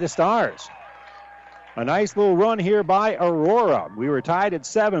here by the Stars. A nice little run here by Aurora. We were tied at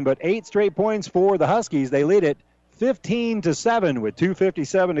 7, but 8 straight points for the Huskies. They lead it 15-7 with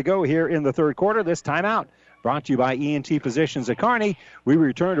 2:57 to go here in the third quarter. This timeout brought to you by E&T Physicians at Kearney. We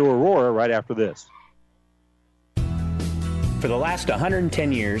return to Aurora right after this. For the last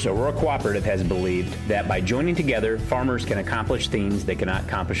 110 years, Aurora Cooperative has believed that by joining together, farmers can accomplish things they cannot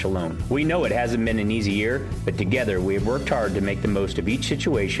accomplish alone. We know it hasn't been an easy year, but together we have worked hard to make the most of each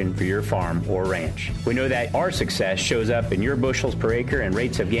situation for your farm or ranch. We know that our success shows up in your bushels per acre and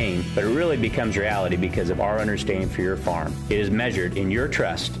rates of gain, but it really becomes reality because of our understanding for your farm. It is measured in your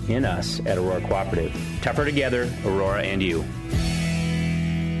trust in us at Aurora Cooperative. Tougher together, Aurora and you.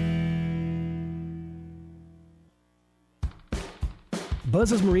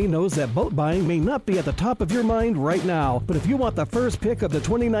 Buzz's Marine knows that boat buying may not be at the top of your mind right now, but if you want the first pick of the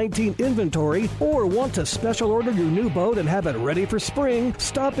 2019 inventory or want to special order your new boat and have it ready for spring,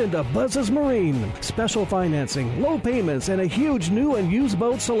 stop into Buzz's Marine. Special financing, low payments, and a huge new and used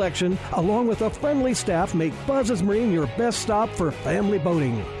boat selection, along with a friendly staff, make Buzz's Marine your best stop for family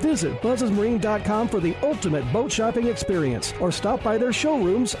boating. Visit buzzesmarine.com for the ultimate boat shopping experience, or stop by their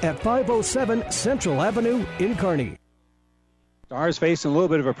showrooms at 507 Central Avenue in Kearney. Stars facing a little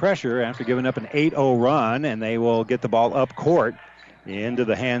bit of a pressure after giving up an 8-0 run, and they will get the ball up court into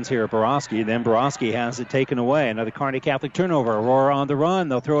the hands here of Borowski. Then Borowski has it taken away. Another Kearney Catholic turnover. Aurora on the run.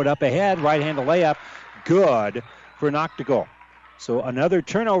 They'll throw it up ahead. Right-handed layup. Good for Noctegal. So another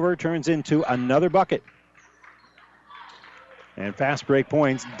turnover turns into another bucket. And fast break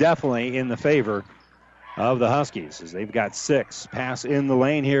points definitely in the favor of the Huskies as they've got 6. Pass in the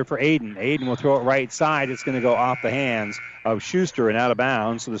lane here for Aiden. Aiden will throw it right side. It's going to go off the hands of Schuster and out of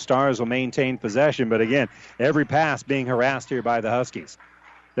bounds, so the Stars will maintain possession. But again, every pass being harassed here by the Huskies.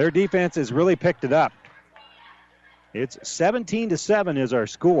 Their defense has really picked it up. It's 17-7 is our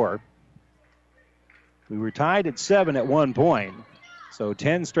score. We were tied at 7 at one point. So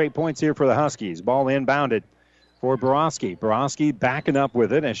 10 straight points here for the Huskies. Ball inbounded for Borowski. Borowski backing up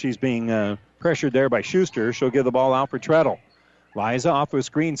with it as she's being pressured there by Schuster. She'll give the ball out for Treadle. Liza off a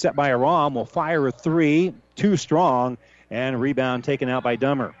screen set by Aram will fire a 3. Too strong. And rebound taken out by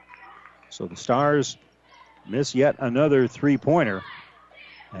Dummer. So the Stars miss yet another three-pointer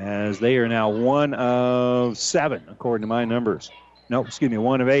as they are now 1 of 7, according to my numbers. No, excuse me,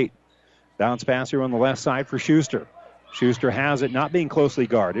 1 of 8. Bounce pass here on the left side for Schuster. Schuster has it, not being closely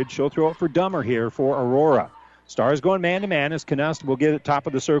guarded. She'll throw it for Dummer here for Aurora. Stars going man-to-man as Knust will get it top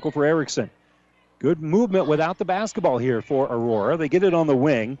of the circle for Erickson. Good movement without the basketball here for Aurora. They get it on the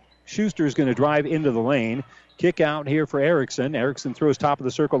wing. Schuster's going to drive into the lane. Kick out here for Erickson. Erickson throws top of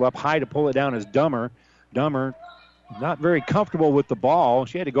the circle up high to pull it down as Dummer. Dummer not very comfortable with the ball.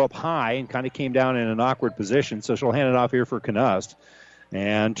 She had to go up high and kind of came down in an awkward position, so she'll hand it off here for Knust.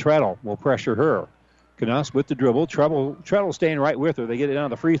 And Treadle will pressure her. Knust with the dribble. Treadle staying right with her. They get it down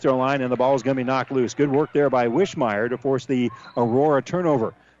the free throw line, and the ball is going to be knocked loose. Good work there by Wishmeyer to force the Aurora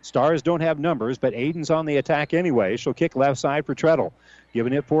turnover. Stars don't have numbers, but Aiden's on the attack anyway. She'll kick left side for Treadle.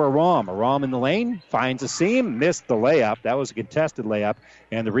 Giving it for Aram. Aram in the lane. Finds a seam. Missed the layup. That was a contested layup.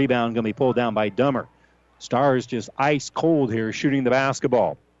 And the rebound going to be pulled down by Dummer. Stars just ice cold here shooting the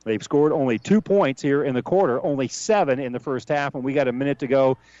basketball. They've scored only 2 points here in the quarter. Only 7 in the first half. And we got a minute to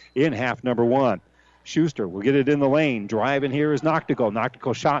go in half number 1. Schuster will get it in the lane. Driving here is Noctigal.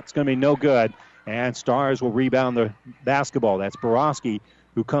 Noctigal shot's going to be no good. And Stars will rebound the basketball. That's Borowski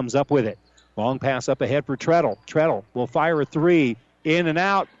who comes up with it. Long pass up ahead for Treadle. Treadle will fire a 3. In and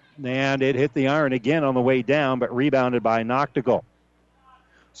out. And it hit the iron again on the way down, but rebounded by Noctigal.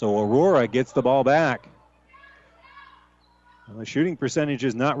 So Aurora gets the ball back. Well, the shooting percentage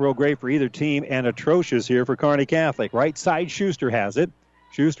is not real great for either team and atrocious here for Kearney Catholic. Right side, Schuster has it.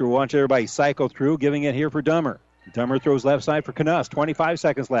 Schuster will watch everybody cycle through, giving it here for Dummer. Dummer throws left side for Knust. 25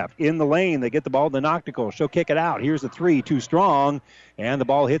 seconds left. In the lane, they get the ball to Noctigal. She'll kick it out. Here's the 3, too strong. And the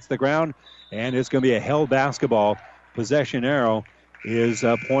ball hits the ground, and it's going to be a held basketball. Possession arrow is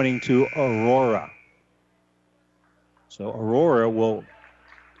pointing to Aurora. So Aurora will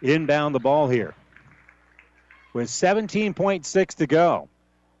inbound the ball here with 17.6 to go.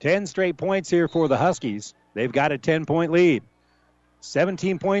 10 straight points here for the Huskies. They've got a 10-point lead.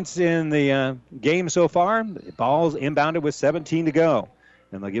 17 points in the game so far. The ball's inbounded with 17 to go.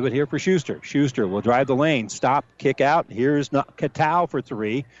 And they'll give it here for Schuster. Schuster will drive the lane. Stop, kick out. Here's Katow for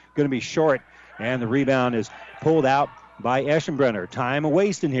 3. Going to be short. And the rebound is pulled out by Eschenbrenner. Time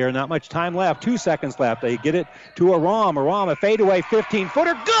wasting here. Not much time left. 2 seconds left. They get it to Aram. Aram, a fadeaway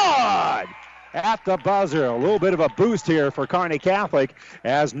 15-footer. Good! At the buzzer. A little bit of a boost here for Kearney Catholic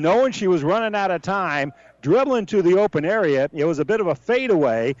as knowing she was running out of time, dribbling to the open area. It was a bit of a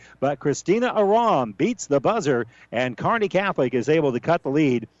fadeaway, but Christina Aram beats the buzzer, and Kearney Catholic is able to cut the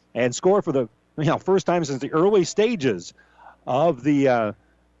lead and score for the first time since the early stages of the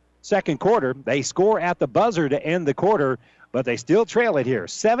second quarter. They score at the buzzer to end the quarter, but they still trail it here,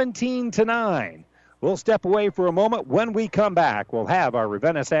 17-9. We'll step away for a moment. When we come back, we'll have our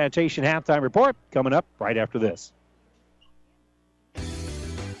Ravenna Sanitation halftime report coming up right after this.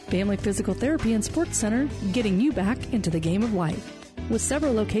 Family Physical Therapy and Sports Center, getting you back into the game of life, with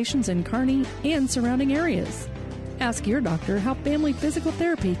several locations in Kearney and surrounding areas. Ask your doctor how Family Physical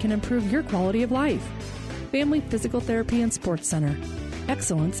Therapy can improve your quality of life. Family Physical Therapy and Sports Center,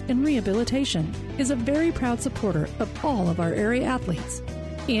 excellence in rehabilitation, is a very proud supporter of all of our area athletes,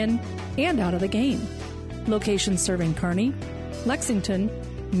 in and out of the game. Locations serving Kearney, Lexington,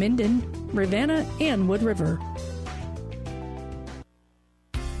 Minden, Ravenna, and Wood River.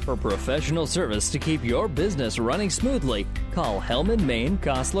 For professional service to keep your business running smoothly, call Hellman, Maine,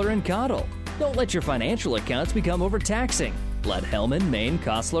 Kostler & Cottle. Don't let your financial accounts become overtaxing. Let Hellman, Maine,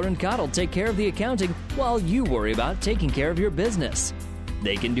 Kostler & Cottle take care of the accounting while you worry about taking care of your business.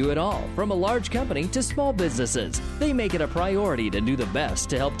 They can do it all, from a large company to small businesses. They make it a priority to do the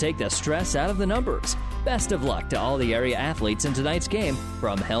best to help take the stress out of the numbers. Best of luck to all the area athletes in tonight's game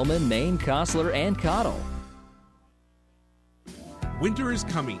from Hellman, Maine, Kostler & Cottle. Winter is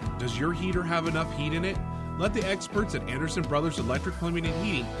coming. Does your heater have enough heat in it? Let the experts at Anderson Brothers Electric Plumbing and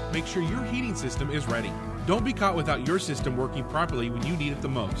Heating make sure your heating system is ready. Don't be caught without your system working properly when you need it the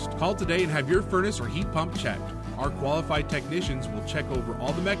most. Call today and have your furnace or heat pump checked. Our qualified technicians will check over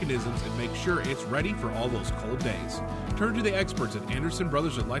all the mechanisms and make sure it's ready for all those cold days. Turn to the experts at Anderson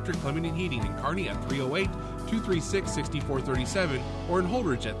Brothers Electric Plumbing and Heating in Kearney at 308-236-6437 or in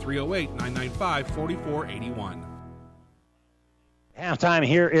Holdridge at 308-995-4481. Halftime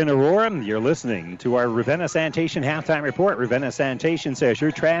here in Aurora. You're listening to our Ravenna Sanitation Halftime Report. Ravenna Sanitation says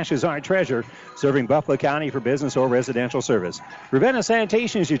your trash is our treasure, serving Buffalo County for business or residential service. Ravenna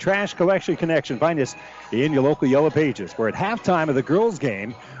Sanitation is your trash collection connection. Find us in your local Yellow Pages. We're at halftime of the girls'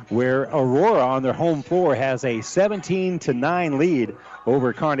 game, where Aurora on their home floor has a 17-9 lead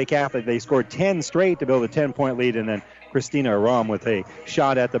over Kearney Catholic. They scored 10 straight to build a 10-point lead, and then Christina Aram with a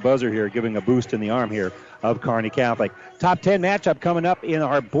shot at the buzzer here, giving a boost in the arm here of Kearney Catholic. Top 10 matchup coming up in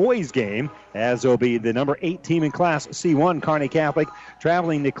our boys game, as will be the number 8 team in Class C1, Kearney Catholic,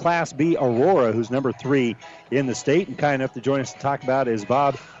 traveling to Class B, Aurora, who's number 3 in the state. And kind enough to join us to talk about is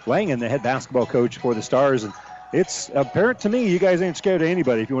Bob Langen, the head basketball coach for the Stars. And it's apparent to me you guys ain't scared of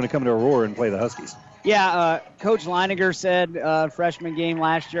anybody if you want to come to Aurora and play the Huskies. Yeah, Coach Leininger said freshman game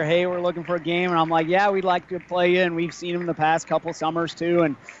last year, hey, we're looking for a game. And I'm like, yeah, we'd like to play you. And we've seen him the past couple summers, too.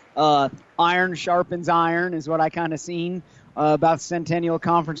 And iron sharpens iron is what I kind of seen about the Centennial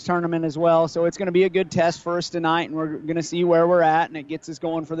Conference Tournament as well. So it's going to be a good test for us tonight, and we're going to see where we're at, and it gets us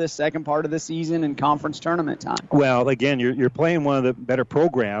going for this second part of the season and conference tournament time. Well, again, you're playing one of the better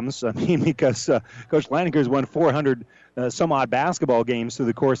programs. I mean, because Coach Leininger's won 400 some-odd basketball games through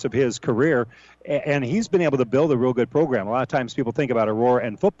the course of his career, and he's been able to build a real good program. A lot of times people think about Aurora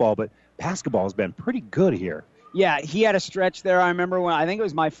and football, but basketball has been pretty good here. Yeah, he had a stretch there. I remember when I think it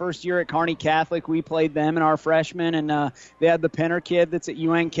was my first year at Kearney Catholic. We played them and our freshmen, and they had the Penner kid that's at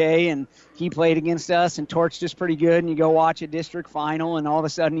UNK, and he played against us and torched us pretty good. And you go watch a district final, and all of a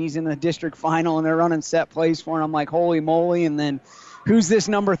sudden he's in the district final, and they're running set plays for him. I'm like, holy moly! And then who's this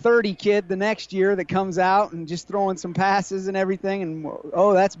number 30 kid the next year that comes out and just throwing some passes and everything? And,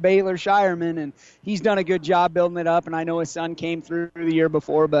 oh, that's Baylor Shireman, and he's done a good job building it up, and I know his son came through the year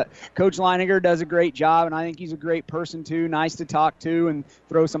before, but Coach Leininger does a great job, and I think he's a great person, too, nice to talk to and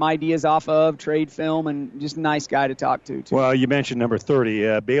throw some ideas off of, trade film, and just a nice guy to talk to, too. Well, you mentioned number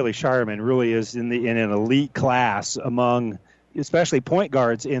 30. Bailey Shireman really is in an elite class among especially point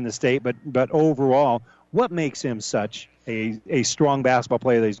guards in the state, but overall, what makes him such a strong basketball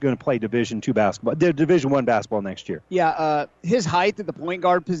player that he's going to play Division I basketball next year? Yeah, his height at the point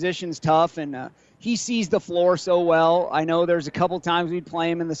guard position is tough, and he sees the floor so well. I know there's a couple times we'd play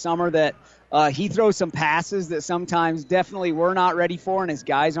him in the summer that he throws some passes that sometimes definitely we're not ready for and his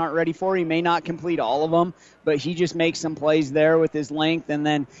guys aren't ready for. He may not complete all of them, but he just makes some plays there with his length, and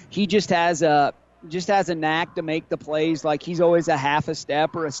then he just has a knack to make the plays. Like he's always a half a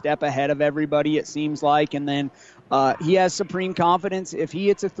step or a step ahead of everybody, it seems like. And then he has supreme confidence. If he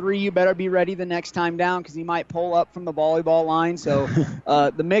hits a three, you better be ready the next time down because he might pull up from the volleyball line. So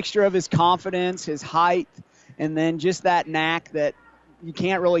the mixture of his confidence, his height, and then just that knack that you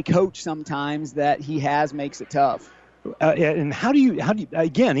can't really coach sometimes that he has makes it tough. And how do you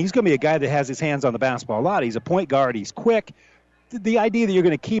again, he's going to be a guy that has his hands on the basketball a lot. He's a point guard. He's quick. The idea that you're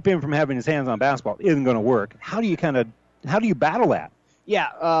going to keep him from having his hands on basketball isn't going to work. How do you battle that?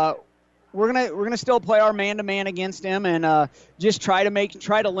 Yeah, we're gonna still play our man-to-man against him and just try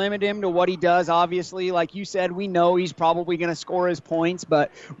to limit him to what he does. Obviously, like you said, we know he's probably going to score his points, but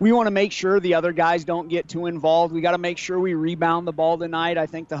we want to make sure the other guys don't get too involved. We got to make sure we rebound the ball tonight. I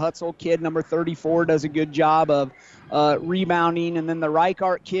think the Hutzel kid, number 34, does a good job of rebounding, and then the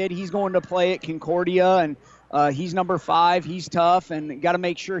Reichart kid, he's going to play at Concordia, and he's number 5. He's tough, and got to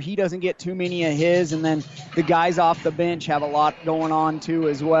make sure he doesn't get too many of his. And then the guys off the bench have a lot going on, too,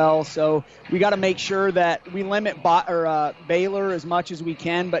 as well. So we got to make sure that we limit Baylor as much as we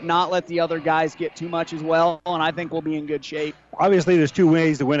can, but not let the other guys get too much as well. And I think we'll be in good shape. Obviously, there's two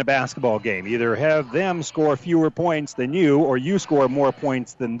ways to win a basketball game. Either have them score fewer points than you, or you score more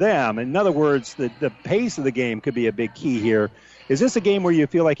points than them. In other words, the pace of the game could be a big key here. Is this a game where you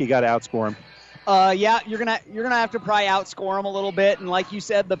feel like you got to outscore them? Yeah, you're gonna have to probably outscore them a little bit, and like you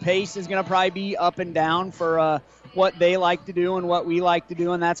said, the pace is gonna probably be up and down for what they like to do and what we like to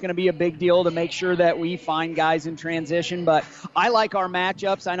do, and that's gonna be a big deal to make sure that we find guys in transition. But I like our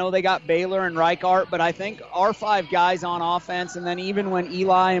matchups. I know they got Baylor and Reichart, but I think our 5 guys on offense, and then even when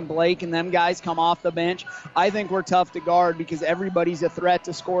Eli and Blake and them guys come off the bench, I think we're tough to guard because everybody's a threat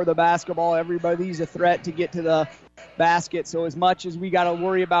to score the basketball. Everybody's a threat to get to the basket. So as much as we got to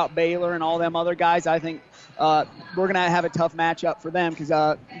worry about Baylor and all them other guys, I think we're going to have a tough matchup for them because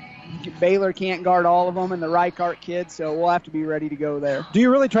Baylor can't guard all of them and the Reichardt kids, so we'll have to be ready to go there. Do you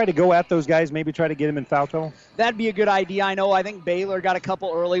really try to go at those guys, maybe try to get them in foul trouble? That'd be a good idea. I think Baylor got a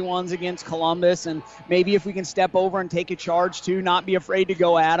couple early ones against Columbus, and maybe if we can step over and take a charge too, not be afraid to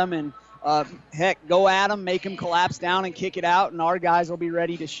go at them, and go at them, make them collapse down and kick it out, and our guys will be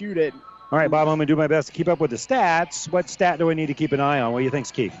ready to shoot it. All right, Bob, I'm going to do my best to keep up with the stats. What stat do I need to keep an eye on? What do you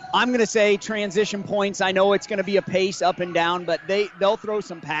think's key? I'm going to say transition points. I know it's going to be a pace up and down, but they'll throw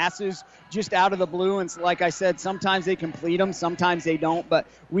some passes just out of the blue. And like I said, sometimes they complete them, sometimes they don't. But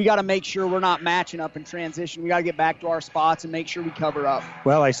we got to make sure we're not matching up in transition. We got to get back to our spots and make sure we cover up.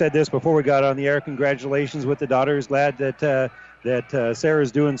 Well, I said this before we got on the air. Congratulations with the daughters. Glad that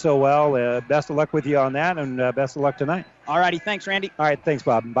Sarah's doing so well. Best of luck with you on that, and best of luck tonight. All righty. Thanks, Randy. All right. Thanks,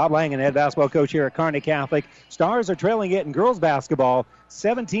 Bob. Bob Langen, head basketball coach here at Kearney Catholic. Stars are trailing it in girls basketball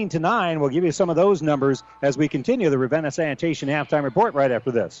 17-9. We'll give you some of those numbers as we continue the Ravenna Sanitation halftime report right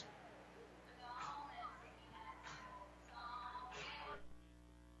after this.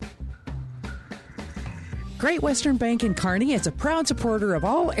 Great Western Bank in Kearney is a proud supporter of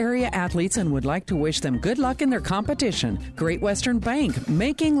all area athletes and would like to wish them good luck in their competition. Great Western Bank,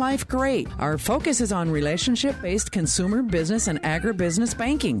 making life great. Our focus is on relationship-based consumer, business, and agribusiness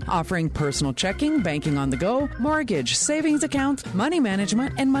banking, offering personal checking, banking on the go, mortgage, savings accounts, money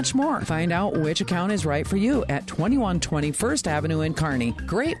management, and much more. Find out which account is right for you at 2120 First Avenue in Kearney.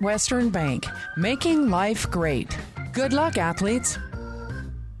 Great Western Bank, making life great. Good luck, athletes.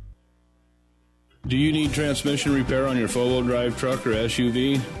 Do you need transmission repair on your four-wheel drive truck or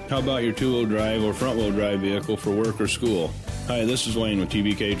SUV? How about your two-wheel drive or front-wheel drive vehicle for work or school? Hi, this is Wayne with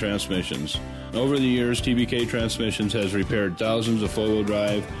TBK Transmissions. Over the years, TBK Transmissions has repaired thousands of four-wheel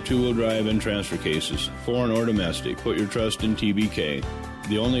drive, two-wheel drive, and transfer cases, foreign or domestic. Put your trust in TBK.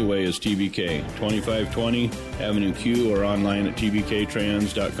 The only way is TBK, 2520 Avenue Q, or online at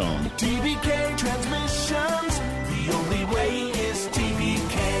tbktrans.com. TBK Transmissions, the only way is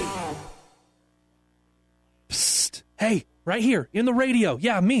TBK. Psst. Hey, right here, in the radio.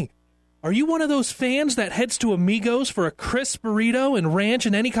 Yeah, me. Are you one of those fans that heads to Amigos for a crisp burrito and ranch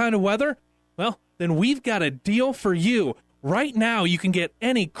in any kind of weather? Well, then we've got a deal for you. Right now, you can get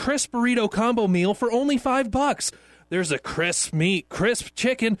any crisp burrito combo meal for only $5. There's a crisp meat, crisp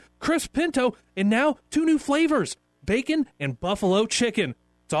chicken, crisp pinto, and now 2 new flavors, bacon and buffalo chicken.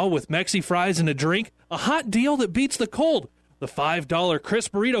 It's all with Mexi fries and a drink, a hot deal that beats the cold. The $5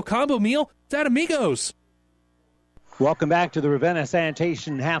 crisp burrito combo meal, it's at Amigos. Welcome back to the Ravenna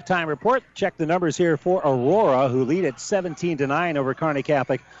Sanitation halftime report. Check the numbers here for Aurora, who lead at 17-9 over Kearney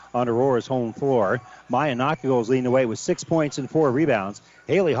Catholic on Aurora's home floor. Maya Nakagol is leading the way with 6 points and 4 rebounds.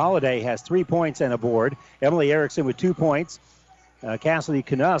 Haley Holiday has 3 points and a board. Emily Erickson with 2 points. Cassidy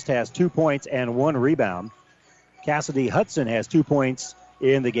Knust has 2 points and 1 rebound. Cassidy Hudson has 2 points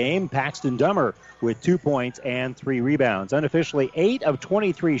in the game. Paxton Dummer with 2 points and 3 rebounds. Unofficially 8 of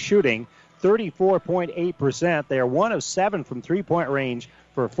 23 shooting, 34.8%. They are 1 of 7 from three-point range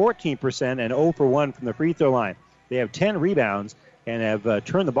for 14% and 0 for 1 from the free throw line. They have 10 rebounds and have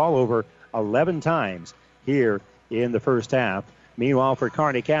turned the ball over 11 times here in the first half. Meanwhile, for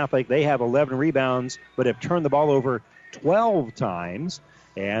Kearney Catholic, they have 11 rebounds but have turned the ball over 12 times.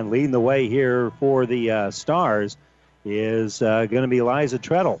 And leading the way here for the Stars is going to be Eliza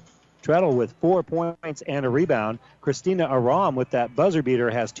Treadle. Treadle with 4 points and a rebound. Christina Aram with that buzzer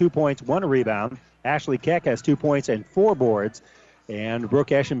beater has 2 points, 1 rebound. Ashley Keck has 2 points and 4 boards. And Brooke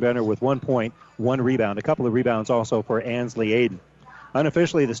Eschenbrenner with 1 point, 1 rebound. A couple of rebounds also for Ansley Aiden.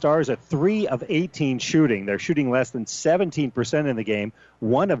 Unofficially, the Stars are 3 of 18 shooting. They're shooting less than 17% in the game.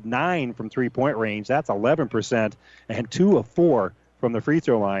 1 of 9 from three-point range. That's 11%. And 2 of 4 from the free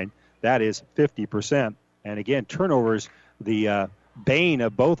throw line. That is 50%. And again, turnovers, the bane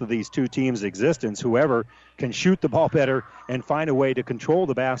of both of these two teams' existence. Whoever can shoot the ball better and find a way to control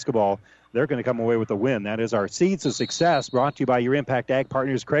the basketball, they're going to come away with a win. That is our Seeds of Success, brought to you by your Impact Ag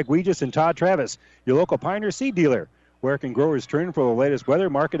partners, Craig Weegis and Todd Travis, your local Pioneer seed dealer. Where can growers turn for the latest weather,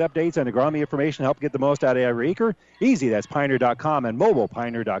 market updates, and agronomy information to help get the most out of every acre? Easy, that's Pioneer.com and mobile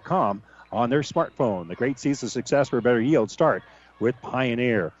Pioneer.com on their smartphone. The great Seeds of Success for a better yield start with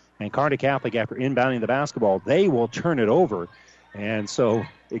Pioneer. And Kearney Catholic, after inbounding the basketball, they will turn it over. And so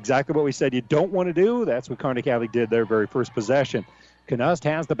exactly what we said you don't want to do, that's what Kearney Catholic did their very first possession. Knust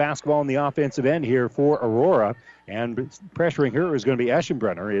has the basketball on the offensive end here for Aurora, and pressuring her is going to be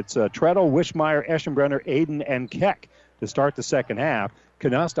Eschenbrenner. It's Treadle, Wishmeyer, Eschenbrenner, Aiden, and Keck to start the second half.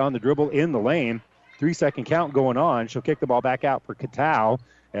 Knust on the dribble in the lane. 3-second count going on. She'll kick the ball back out for Katow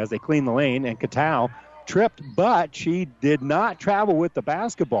as they clean the lane, and Katow tripped, but she did not travel with the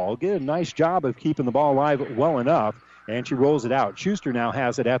basketball. Did a nice job of keeping the ball alive well enough. and she rolls it out. Schuster now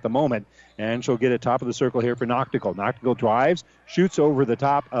has it at the moment, and she'll get it top of the circle here for Noctigal. Noctigal drives, shoots over the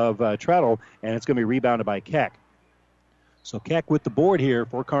top of Treadle, and it's going to be rebounded by Keck. So Keck with the board here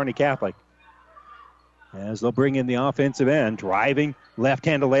for Kearney Catholic. As they'll bring in the offensive end, driving,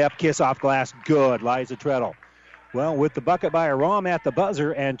 left-handed layup, kiss off glass, good, Liza Treadle. Well, with the bucket by Aram at the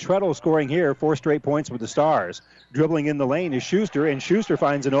buzzer, and Treadle scoring here 4 straight points with the Stars. Dribbling in the lane is Schuster, and Schuster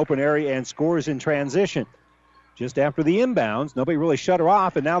finds an open area and scores in transition. Just after the inbounds, nobody really shut her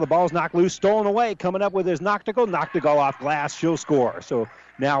off, and now the ball's knocked loose, stolen away. Coming up with his Noctigal. Noctigal off glass, she'll score. So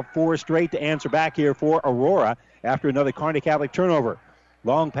now 4 straight to answer back here for Aurora after another Kearney Catholic turnover.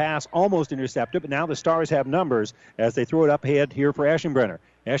 Long pass, almost intercepted, but now the Stars have numbers as they throw it up ahead here for Eschenbrenner.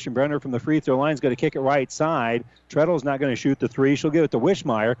 Eschenbrenner from the free throw line is going to kick it right side. Treadle's not going to shoot the 3. She'll give it to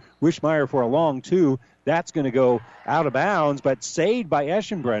Wishmeyer. Wishmeyer for a long 2. That's going to go out of bounds, but saved by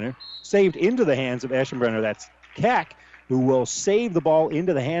Eschenbrenner. Saved into the hands of Eschenbrenner. That's Keck, who will save the ball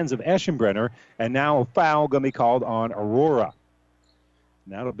into the hands of Eschenbrenner. And now a foul going to be called on Aurora.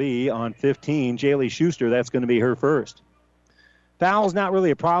 And that'll be on 15, Jaylee Schuster. That's going to be her first. Foul's not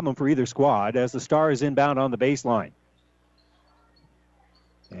really a problem for either squad as the Stars inbound on the baseline.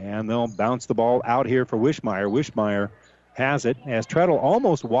 And they'll bounce the ball out here for Wishmeyer. Wishmeyer has it as Treadle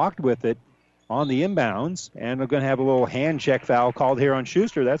almost walked with it on the inbounds. And they're going to have a little hand check foul called here on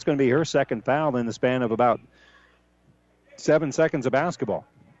Schuster. That's going to be her second foul in the span of about 7 seconds of basketball.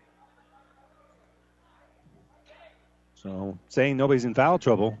 So saying nobody's in foul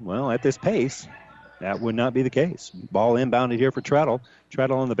trouble, well, at this pace, that would not be the case. Ball inbounded here for Treadle.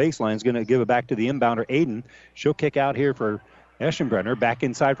 Treadle on the baseline is going to give it back to the inbounder, Aiden. She'll kick out here for Eschenbrenner. Back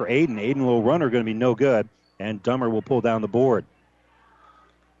inside for Aiden. Aiden, little runner, going to be no good. And Dummer will pull down the board.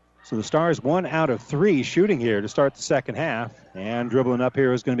 So the Stars 1 out of 3 shooting here to start the second half. And dribbling up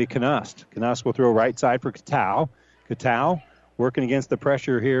here is going to be Knust. Knust will throw right side for Katow. Katow working against the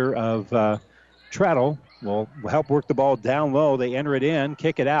pressure here of Treadle. Will help work the ball down low. They enter it in,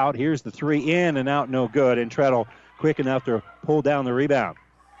 kick it out. Here's the 3 in and out, no good. And Treadle quick enough to pull down the rebound.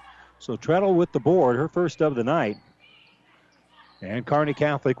 So Treadle with the board, her first of the night. And Kearney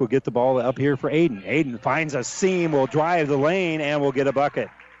Catholic will get the ball up here for Aiden. Aiden finds a seam, will drive the lane, and will get a bucket.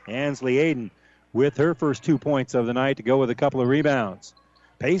 Ansley Aiden with her first 2 points of the night to go with a couple of rebounds.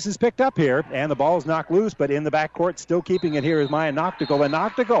 Pace is picked up here, and the ball's knocked loose, but in the backcourt, still keeping it here is Maya Noctigal. And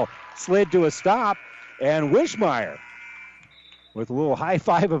Noctigal slid to a stop. And Wishmeyer, with a little high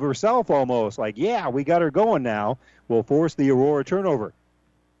five of herself almost, like, yeah, we got her going now, will force the Aurora turnover.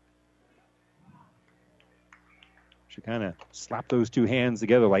 She kind of slapped those two hands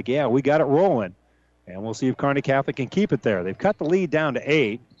together like, yeah, we got it rolling. And we'll see if Kearney Catholic can keep it there. They've cut the lead down to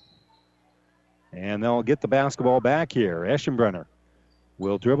 8. And they'll get the basketball back here. Eschenbrenner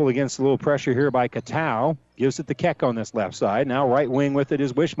will dribble against a little pressure here by Katow. Gives it to Keck on this left side. Now right wing with it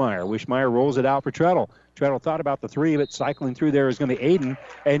is Wishmeyer. Wishmeyer rolls it out for Treadle. Treadle thought about the 3, but cycling through there is going to be Aiden,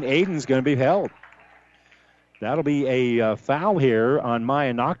 and Aiden's going to be held. That'll be a foul here on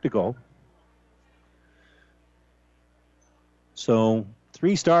Maya Noctigal. So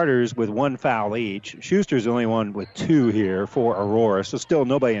 3 starters with 1 foul each. Schuster's the only one with 2 here for Aurora, so still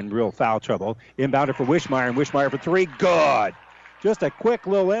nobody in real foul trouble. Inbounded for Wishmeyer, and Wishmeyer for 3. Good! Just a quick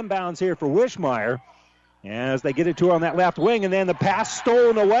little inbounds here for Wishmeyer as they get it to her on that left wing, and then the pass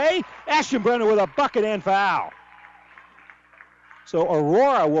stolen away. Eschenbrenner with a bucket and foul. So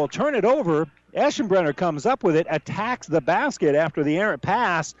Aurora will turn it over. Eschenbrenner comes up with it, attacks the basket after the errant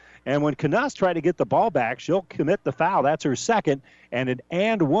pass, and when Knust tried to get the ball back, she'll commit the foul. That's her second, and an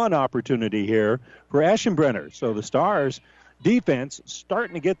and-one opportunity here for Eschenbrenner. So the Stars defense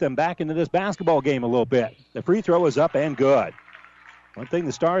starting to get them back into this basketball game a little bit. The free throw is up and good. One thing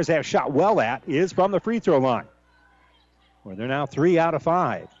the Stars have shot well at is from the free throw line, where they're now 3 out of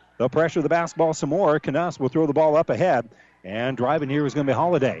 5. They'll pressure the basketball some more. Knust will throw the ball up ahead, and driving here is going to be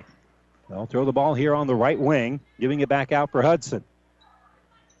Holiday. They'll throw the ball here on the right wing, giving it back out for Hudson.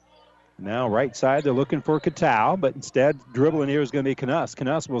 Now right side, they're looking for Katow, but instead dribbling here is going to be Knust.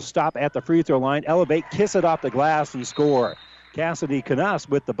 Knust will stop at the free throw line, elevate, kiss it off the glass, and score. Cassidy Knust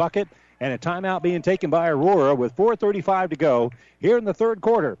with the bucket. And a timeout being taken by Aurora with 4:35 to go here in the third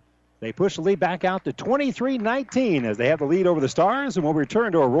quarter. They push the lead back out to 23-19 as they have the lead over the Stars, and we'll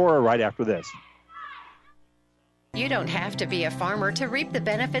return to Aurora right after this. You don't have to be a farmer to reap the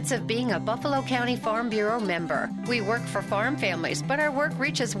benefits of being a Buffalo County Farm Bureau member. We work for farm families, but our work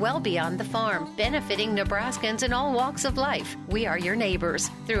reaches well beyond the farm, benefiting Nebraskans in all walks of life. We are your neighbors.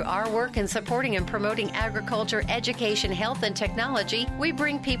 Through our work in supporting and promoting agriculture, education, health, and technology, we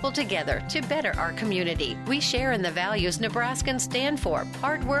bring people together to better our community. We share in the values Nebraskans stand for: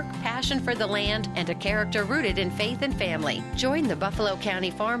 hard work, passion for the land, and a character rooted in faith and family. Join the Buffalo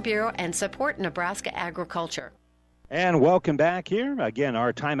County Farm Bureau and support Nebraska agriculture. And welcome back here. Again,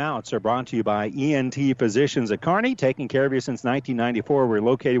 our timeouts are brought to you by ENT Physicians at Kearney, taking care of you since 1994. We're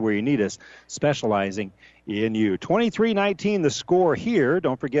located where you need us, specializing in you. 23-19 the score here.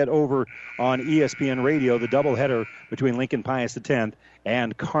 Don't forget, over on ESPN Radio, the doubleheader between Lincoln Pius X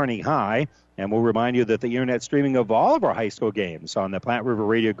and Kearney High. And we'll remind you that the internet streaming of all of our high school games on the Platte River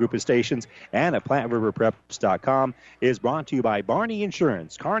Radio Group of stations and at PlatteRiverPreps.com is brought to you by Barney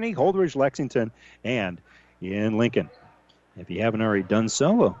Insurance, Kearney, Holdridge, Lexington, and in Lincoln. If you haven't already done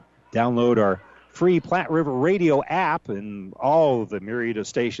so, download our free Platte River Radio app and all the myriad of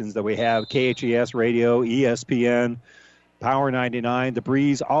stations that we have: KHES Radio, ESPN, Power 99, The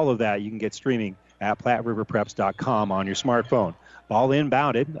Breeze, all of that you can get streaming at PlatteRiverPreps.com on your smartphone. Ball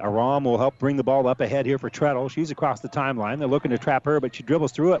inbounded. Aram will help bring the ball up ahead here for Treadle. She's across the timeline. They're looking to trap her, but she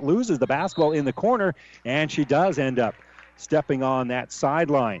dribbles through it, loses the basketball in the corner, and she does end up stepping on that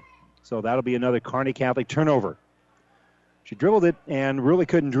sideline. So that'll be another Kearney Catholic turnover. She dribbled it and really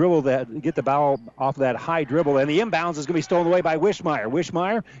couldn't dribble that, get the ball off of that high dribble, and the inbounds is going to be stolen away by Wishmeyer.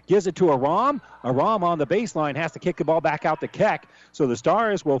 Wishmeyer gives it to Aram. Aram on the baseline has to kick the ball back out to Keck. So the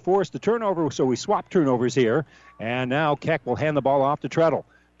Stars will force the turnover, so we swap turnovers here. And now Keck will hand the ball off to Treadle.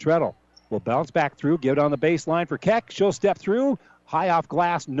 Treadle will bounce back through, give it on the baseline for Keck. She'll step through. High off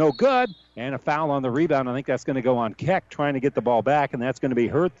glass, no good, and a foul on the rebound. I think that's going to go on Keck trying to get the ball back, and that's going to be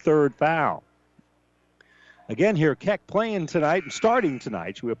her third foul. Again here, Keck playing tonight, starting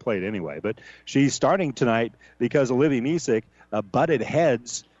tonight. She would have played anyway, but she's starting tonight because Olivia Misek butted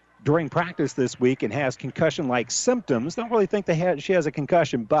heads during practice this week and has concussion-like symptoms. Don't really think she has a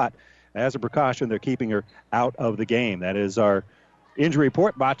concussion, but as a precaution, they're keeping her out of the game. That is our injury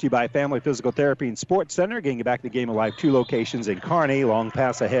report, brought to you by Family Physical Therapy and Sports Center. Getting you back to the game of life, 2 locations in Kearney. Long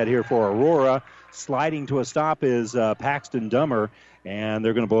pass ahead here for Aurora. Sliding to a stop is Paxton Dummer, and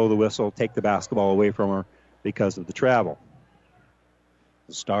they're going to blow the whistle, take the basketball away from her because of the travel.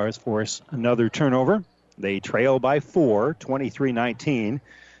 The Stars force another turnover. They trail by 4, 23-19.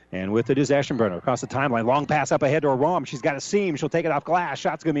 And with it is Eschenbrenner across the timeline. Long pass up ahead to Aram. She's got a seam. She'll take it off glass.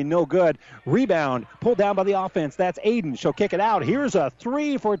 Shot's going to be no good. Rebound pulled down by the offense. That's Aiden. She'll kick it out. Here's a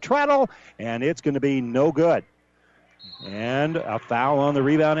 3 for Treadle, and it's going to be no good. And a foul on the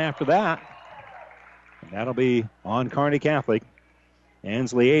rebound after that. And that'll be on Kearney Catholic.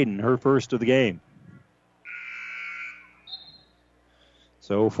 Ansley Aiden, her first of the game.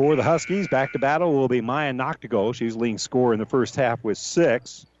 So for the Huskies, back to battle will be Maya Noctigal. She's leading scorer in the first half with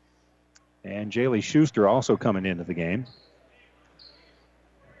 6. And Jaylee Schuster also coming into the game.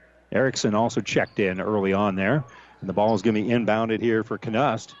 Erickson also checked in early on there. And the ball is going to be inbounded here for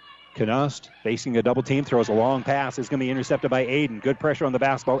Knust. Knust facing a double team, throws a long pass. It's going to be intercepted by Aiden. Good pressure on the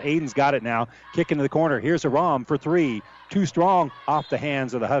basketball. Aiden's got it now. Kick into the corner. Here's Aram for 3. Too strong, off the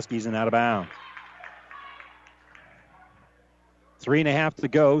hands of the Huskies and out of bounds. 3.5 to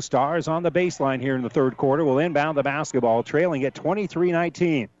go. Stars on the baseline here in the third quarter will inbound the basketball, trailing at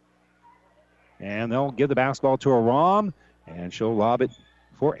 23-19. And they'll give the basketball to Aram, and she'll lob it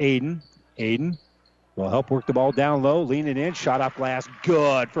for Aiden. Aiden will help work the ball down low, leaning in, shot off glass,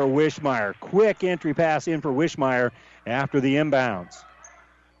 good for Wishmeyer. Quick entry pass in for Wishmeyer after the inbounds.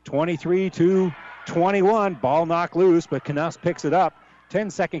 23-21, ball knocked loose, but Knust picks it up.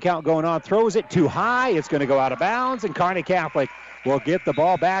 10-second count going on, throws it too high. It's going to go out of bounds, and Kearney Catholic will get the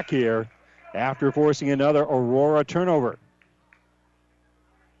ball back here after forcing another Aurora turnover.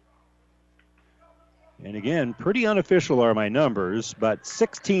 And again, pretty unofficial are my numbers, but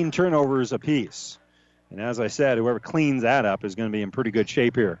 16 turnovers apiece. And as I said, whoever cleans that up is going to be in pretty good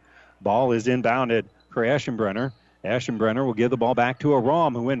shape here. Ball is inbounded for Eschenbrenner. Eschenbrenner will give the ball back to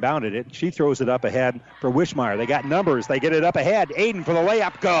Aram, who inbounded it. She throws it up ahead for Wishmeyer. They got numbers. They get it up ahead. Aiden for the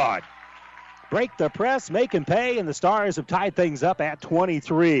layup. Good. Break the press, make and pay, and the Stars have tied things up at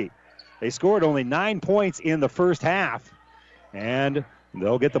 23. They scored only 9 points in the first half. And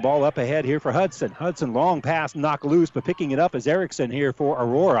they'll get the ball up ahead here for Hudson. Hudson, long pass, knock loose, but picking it up is Erickson here for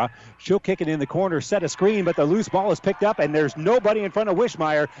Aurora. She'll kick it in the corner, set a screen, but the loose ball is picked up, and there's nobody in front of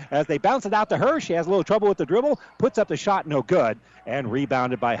Wishmeyer. As they bounce it out to her, she has a little trouble with the dribble, puts up the shot, no good, and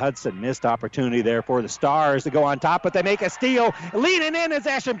rebounded by Hudson. Missed opportunity there for the Stars to go on top, but they make a steal. Leaning in is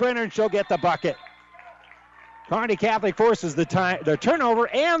Eschenbrenner, and she'll get the bucket. Kearney Catholic forces the turnover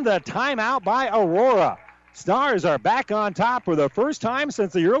and the timeout by Aurora. Stars are back on top for the first time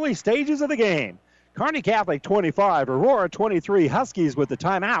since the early stages of the game. Kearney Catholic 25, Aurora 23. Huskies with the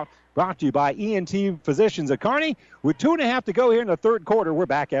timeout. Brought to you by ENT Physicians at Kearney. With 2.5 to go here in the third quarter, we're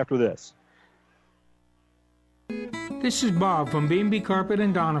back after this. This is Bob from B&B Carpet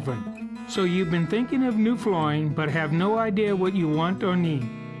and Donovan. So you've been thinking of new flooring but have no idea what you want or need.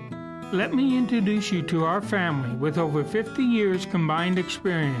 Let me introduce you to our family with over 50 years combined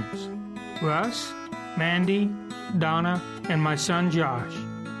experience. Russ, Mandy, Donna, and my son Josh.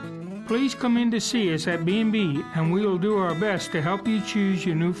 Please come in to see us at B&B and we will do our best to help you choose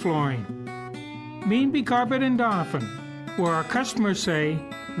your new flooring. B&B Carpet and Donovan, where our customers say,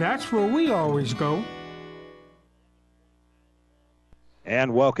 that's where we always go.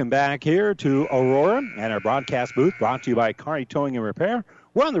 And welcome back here to Aurora and our broadcast booth brought to you by Kearney Towing and Repair.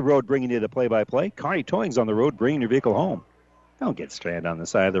 We're on the road bringing you the play-by-play. Kearney Towing's on the road bringing your vehicle home. Don't get stranded on the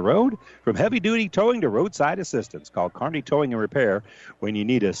side of the road. From heavy-duty towing to roadside assistance, call Kearney Towing and Repair. When you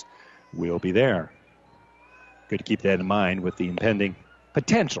need us, we'll be there. Good to keep that in mind with the impending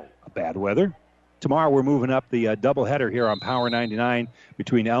potential of bad weather. Tomorrow we're moving up the doubleheader here on Power 99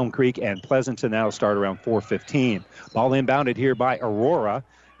 between Elm Creek and Pleasanton. That'll start around 4:15. Ball inbounded here by Aurora.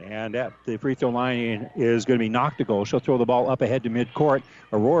 And at the free throw line is going to be Noctigal. She'll throw the ball up ahead to midcourt.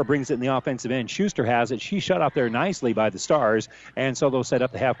 Aurora brings it in the offensive end. Schuster has it. She's shut out there nicely by the Stars, and so they'll set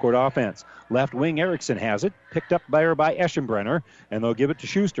up the half-court offense. Left wing Erickson has it, picked up there by Eschenbrenner, and they'll give it to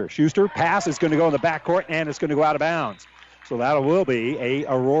Schuster. Schuster pass is going to go in the backcourt, and it's going to go out of bounds. So that will be a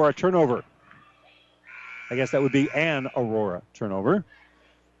Aurora turnover. I guess that would be an Aurora turnover.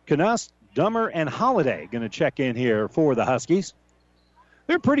 Knust, Dummer, and Holiday going to check in here for the Huskies.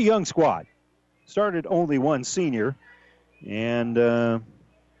 They're a pretty young squad. Started only one senior, and I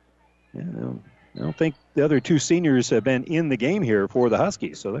don't think the other two seniors have been in the game here for the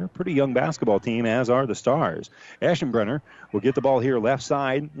Huskies. So they're a pretty young basketball team, as are the Stars. Eschenbrenner will get the ball here left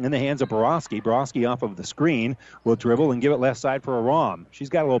side in the hands of Borowski. Borowski off of the screen will dribble and give it left side for Aram. She's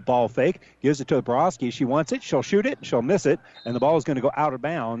got a little ball fake, gives it to Borowski. She wants it, she'll shoot it, she'll miss it, and the ball is going to go out of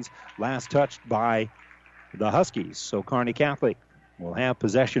bounds. Last touched by the Huskies. So Kearney Catholic will have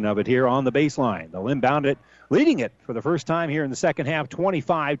possession of it here on the baseline. They'll inbound it, leading it for the first time here in the second half,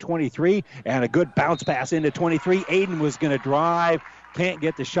 25-23, and a good bounce pass into 23. Aiden was going to drive, can't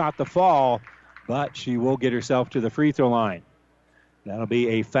get the shot to fall, but she will get herself to the free throw line. That'll be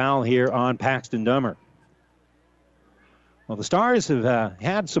a foul here on Paxton Dummer. Well, the Stars have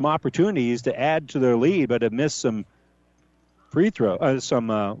had some opportunities to add to their lead, but have missed some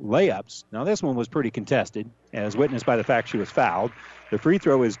layups. Now, this one was pretty contested, as witnessed by the fact she was fouled. The free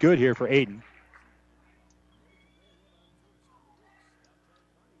throw is good here for Aiden.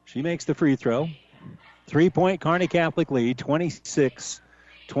 She makes the free throw. 3-point Kearney Catholic lead,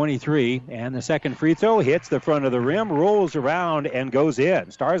 26-23. And the second free throw hits the front of the rim, rolls around, and goes in.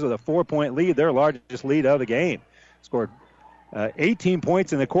 Stars with a 4-point lead, their largest lead of the game. Scored 18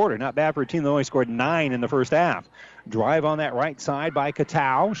 points in the quarter. Not bad for a team that only scored 9 in the first half. Drive on that right side by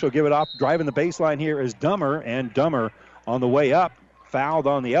Katow. She'll give it off. Driving the baseline here is Dummer, and Dummer on the way up fouled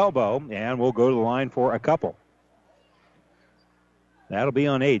on the elbow, and will go to the line for a couple. That'll be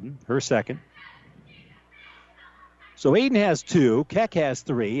on Aiden, her second. So Aiden has 2. Keck has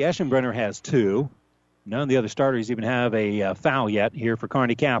 3. Eschenbrenner has 2. None of the other starters even have a foul yet here for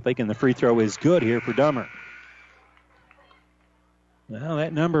Kearney Catholic, and the free throw is good here for Dummer. Well,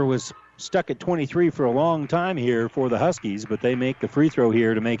 that number was stuck at 23 for a long time here for the Huskies, but they make the free throw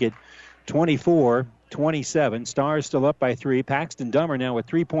here to make it 24-27. Stars still up by 3. Paxton Dummer now with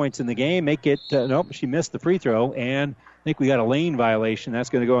 3 points in the game. Make it, nope, she missed the free throw, and I think we got a lane violation. That's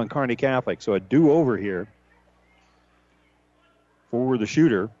going to go on Kearney Catholic. So a do-over here for the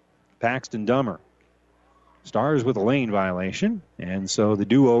shooter, Paxton Dummer. Stars with a lane violation, and so the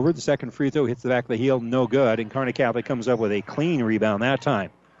do-over, the second free throw hits the back of the heel, no good, and Kearney Catholic comes up with a clean rebound that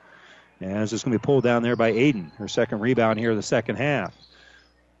time. As it's going to be pulled down there by Aiden, her second rebound here in the second half.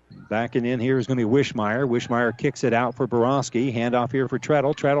 Backing in here is going to be Wishmeyer. Wishmeyer kicks it out for Borowski. Handoff here for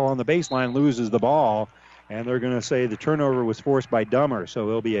Treadle. Treadle on the baseline loses the ball, and they're going to say the turnover was forced by Dummer, so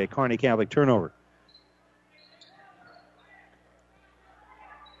it'll be a Kearney Catholic turnover.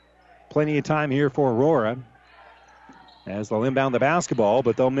 Plenty of time here for Aurora as they'll inbound the basketball,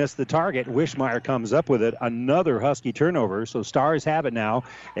 but they'll miss the target. Wishmeyer comes up with it. Another Husky turnover, so Stars have it now.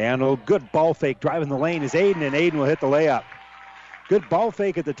 And a good ball fake driving the lane is Aiden, and Aiden will hit the layup. Good ball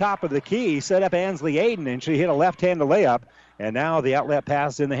fake at the top of the key. Set up Ansley Aiden, and she hit a left-handed layup. And now the outlet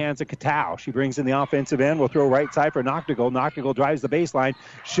pass in the hands of Katow. She brings in the offensive end. Will throw right side for Noctigal. Noctigal drives the baseline.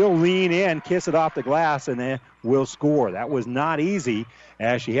 She'll lean in, kiss it off the glass, and then will score. That was not easy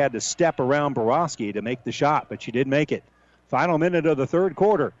as she had to step around Borowski to make the shot, but she did make it. Final minute of the third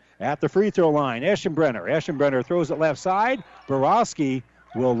quarter at the free throw line. Eschenbrenner throws it left side. Borowski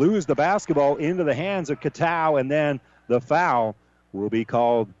will lose the basketball into the hands of Katow, and then the foul will be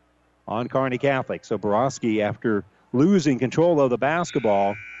called on Kearney Catholic. So Borowski, after losing control of the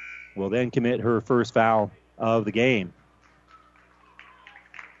basketball, will then commit her first foul of the game.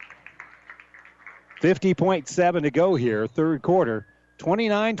 50.7 to go here, third quarter.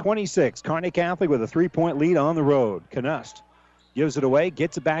 29-26. Kearney Catholic with a 3-point lead on the road. Knust gives it away,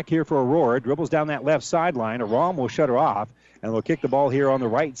 gets it back here for Aurora, dribbles down that left sideline. Aram will shut her off, and they'll kick the ball here on the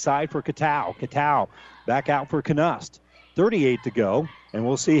right side for Katow. Katow back out for Knust. 38 to go, and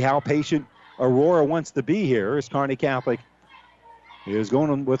we'll see how patient Aurora wants to be here as Kearney Catholic is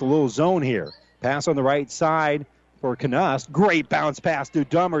going with a little zone here. Pass on the right side for Knust. Great bounce pass to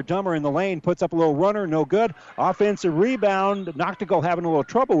Dummer. Dummer in the lane, puts up a little runner, no good. Offensive rebound. Noctigal having a little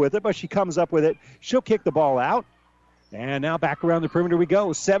trouble with it, but she comes up with it. She'll kick the ball out. And now back around the perimeter we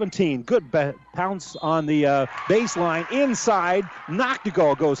go. 17. Good pounce on the baseline. Inside.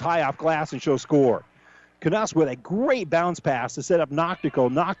 Noctigal goes high off glass and she'll score. Knust with a great bounce pass to set up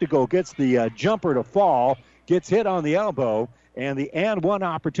Noctigal. Noctigal gets the jumper to fall, gets hit on the elbow, and the and one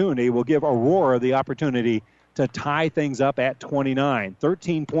opportunity will give Aurora the opportunity to tie things up at 29.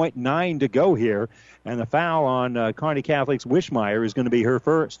 13.9 to go here, and the foul on Kearney Catholic's Wishmeyer is going to be her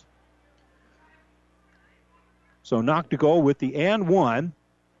first. So Noctigal with the and one,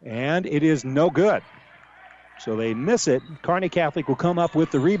 and it is no good. So they miss it. Kearney Catholic will come up with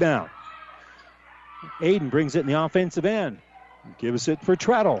the rebound. Aiden brings it in the offensive end. Gives it for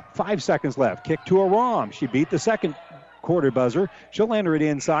Treadle. 5 seconds left. Kick to Aram. She beat the second quarter buzzer. She'll enter it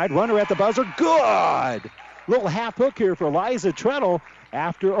inside. Runner at the buzzer. Good! Little half hook here for Liza Treadle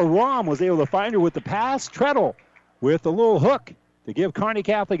after Aram was able to find her with the pass. Treadle with a little hook to give Kearney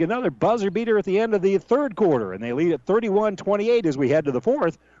Catholic another buzzer beater at the end of the third quarter. And they lead at 31-28 as we head to the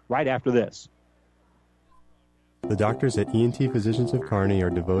fourth right after this. The doctors at ENT Physicians of Kearney are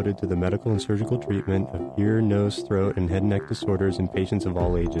devoted to the medical and surgical treatment of ear, nose, throat, and head and neck disorders in patients of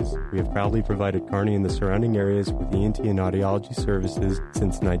all ages. We have proudly provided Kearney and the surrounding areas with ENT and audiology services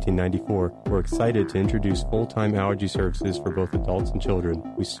since 1994. We're excited to introduce full-time allergy services for both adults and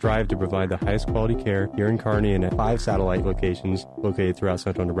children. We strive to provide the highest quality care here in Kearney and at 5 satellite locations located throughout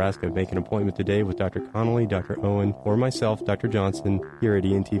central Nebraska. Make an appointment today with Dr. Connolly, Dr. Owen, or myself, Dr. Johnson, here at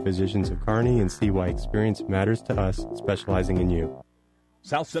ENT Physicians of Kearney, and see why experience matters to us, specializing in you.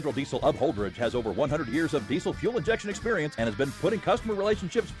 South Central Diesel of Holdridge has over 100 years of diesel fuel injection experience and has been putting customer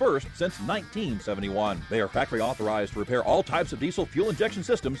relationships first since 1971. They are factory authorized to repair all types of diesel fuel injection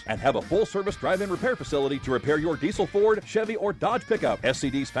systems and have a full-service drive-in repair facility to repair your diesel Ford, Chevy, or Dodge pickup.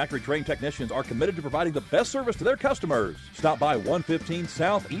 SCD's factory-trained technicians are committed to providing the best service to their customers. Stop by 115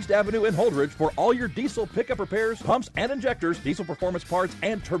 South East Avenue in Holdridge for all your diesel pickup repairs, pumps and injectors, diesel performance parts,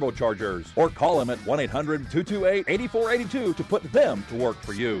 and turbochargers. Or call them at 1-800-228-8482 to put them to work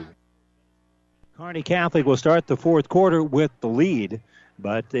for you. Kearney Catholic will start the fourth quarter with the lead,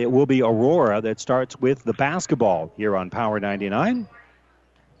 but it will be Aurora that starts with the basketball here on Power 99.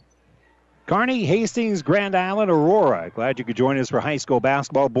 Kearney, Hastings, Grand Island, Aurora. Glad you could join us for high school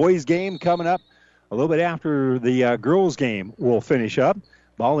basketball. Boys game coming up a little bit after the girls game will finish up.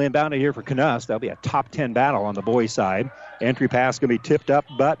 Ball inbounded here for Knust. That'll be a top 10 battle on the boys' side. Entry pass going to be tipped up,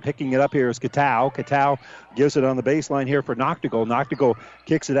 but picking it up here is Katow. Katow gives it on the baseline here for Noctigal. Noctigal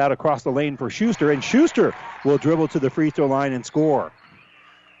kicks it out across the lane for Schuster, and Schuster will dribble to the free throw line and score.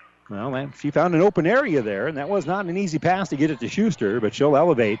 Well, she found an open area there, and that was not an easy pass to get it to Schuster, but she'll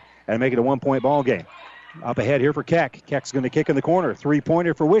elevate and make it a one-point ball game. Up ahead here for Keck. Keck's going to kick in the corner.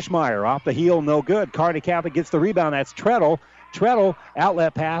 Three-pointer for Wishmeyer. Off the heel, no good. Kearney Catholic gets the rebound. That's Treadle. Treadle,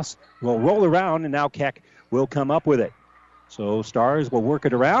 outlet pass, will roll around, and now Keck will come up with it. So Stars will work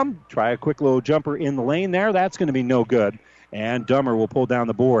it around, try a quick little jumper in the lane there. That's going to be no good. And Dummer will pull down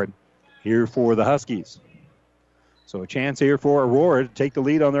the board here for the Huskies. So a chance here for Aurora to take the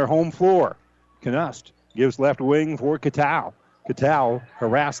lead on their home floor. Knust gives left wing for Katow. Katow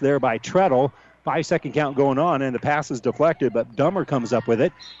harassed there by Treadle. 5-second count going on, and the pass is deflected, but Dummer comes up with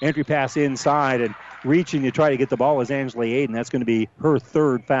it. Entry pass inside, and reaching to try to get the ball is Angela Aiden. That's going to be her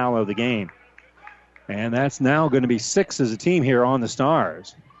third foul of the game. And that's now going to be 6 as a team here on the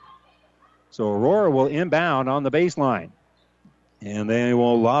Stars. So Aurora will inbound on the baseline. And they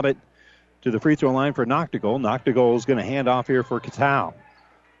will lob it to the free throw line for Noctigal. Noctigal is going to hand off here for Katow.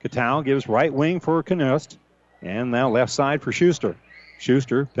 Katow gives right wing for Knust. And now left side for Schuster.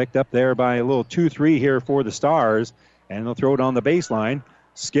 Schuster picked up there by a little 2-3 here for the Stars. And they'll throw it on the baseline.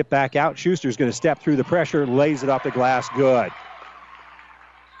 Skip back out. Schuster's going to step through the pressure, lays it off the glass. Good.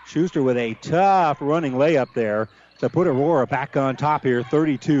 Schuster with a tough running layup there to put Aurora back on top here,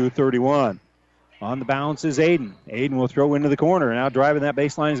 32-31. On the bounce is Aiden. Aiden will throw into the corner. Now driving that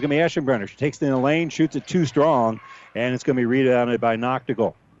baseline is going to be Eschenbrenner. She takes it in the lane, shoots it too strong, and it's going to be rebounded by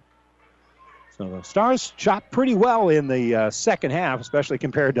Noctigal. So the Stars shot pretty well in the second half, especially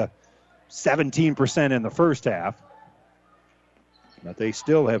compared to 17% in the first half. But they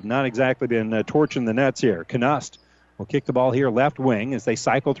still have not exactly been torching the nets here. Knust will kick the ball here left wing as they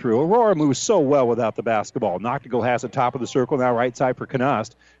cycle through. Aurora moves so well without the basketball. Noctigal has the top of the circle, now right side for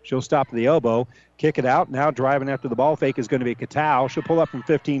Knust. She'll stop at the elbow, kick it out. Now driving after the ball fake is going to be Catal. She'll pull up from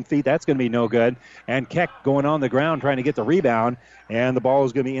 15 feet. That's going to be no good. And Keck going on the ground trying to get the rebound. And the ball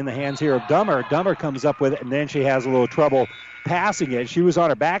is going to be in the hands here of Dummer. Dummer comes up with it, and then she has a little trouble passing it. She was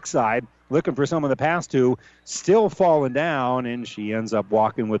on her backside looking for someone to pass to, still falling down, and she ends up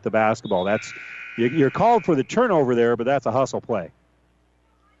walking with the basketball. You're called for the turnover there, but that's a hustle play.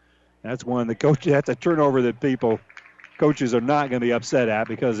 That's one the coach. That's a turnover that coaches are not going to be upset at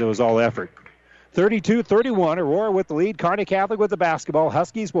because it was all effort. 32-31, Aurora with the lead. Kearney Catholic with the basketball.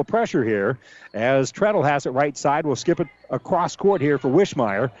 Huskies will pressure here as Treadle has it right side. We'll skip it across court here for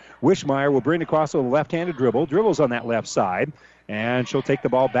Wishmeyer. Wishmeyer will bring it across with a left-handed dribble. Dribbles on that left side. And she'll take the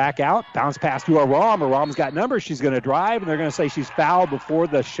ball back out. Bounce pass to Aram. Aram's got numbers. She's going to drive, and they're going to say she's fouled before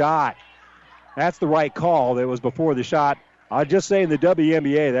the shot. That's the right call. That was before the shot. I'll just say in the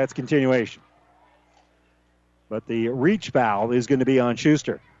WNBA, that's continuation. But the reach foul is going to be on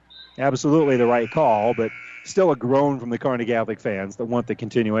Schuster. Absolutely the right call, but still a groan from the Kearney Catholic fans that want the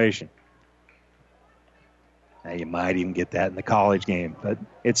continuation. Now, you might even get that in the college game, but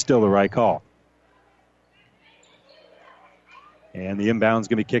it's still the right call. And the inbound's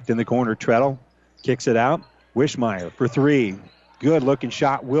going to be kicked in the corner. Treadle kicks it out. Wishmeyer for three. Good-looking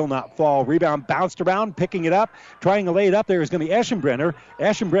shot. Will not fall. Rebound bounced around, picking it up. Trying to lay it up there is going to be Eschenbrenner.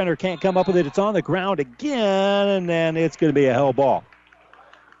 Eschenbrenner can't come up with it. It's on the ground again, and then it's going to be a hell ball.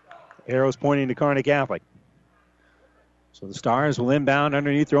 Arrows pointing to Kearney Catholic. So the Stars will inbound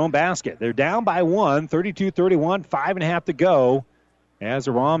underneath their own basket. They're down by 1, 32-31, 5.5 to go as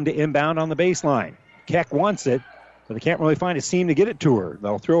Aram to inbound on the baseline. Keck wants it, but they can't really find a seam to get it to her.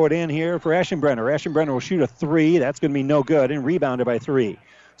 They'll throw it in here for Eschenbrenner. Eschenbrenner will shoot a three. That's going to be no good and rebounded by 3.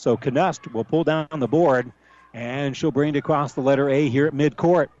 So Knust will pull down the board, and she'll bring it across the letter A here at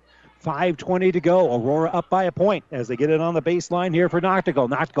midcourt. 5:20 to go. Aurora up by a point as they get it on the baseline here for Noctigal.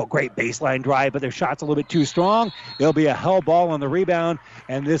 Noctigal, great baseline drive, but their shot's a little bit too strong. It'll be a hell ball on the rebound,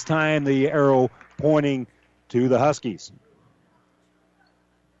 and this time the arrow pointing to the Huskies.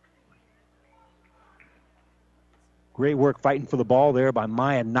 Great work fighting for the ball there by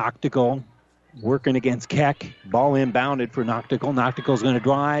Maya Noctigal. Working against Keck. Ball inbounded for Noctigal. Noctigal's going to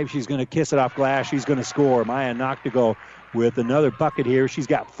drive. She's going to kiss it off glass. She's going to score. Maya Noctigal with another bucket here. She's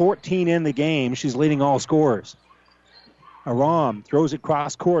got 14 in the game. She's leading all scorers. Aram throws it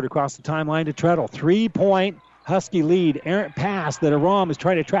cross court across the timeline to Treadle. 3-point Husky lead. Errant pass that Aram is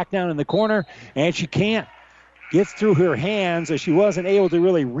trying to track down in the corner, and she can't. Gets through her hands as she wasn't able to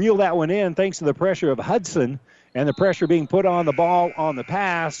really reel that one in thanks to the pressure of Hudson and the pressure being put on the ball on the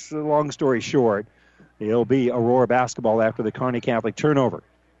pass. Long story short, it'll be Aurora basketball after the Kearney Catholic turnover.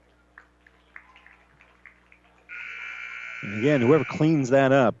 And again, whoever cleans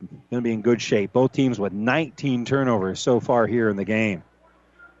that up is going to be in good shape. Both teams with 19 turnovers so far here in the game.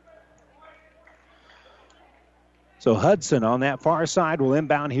 So Hudson on that far side will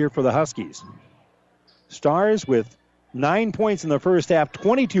inbound here for the Huskies. Stars with 9 points in the first half,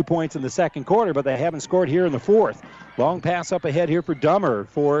 22 points in the second quarter, but they haven't scored here in the fourth. Long pass up ahead here for Dummer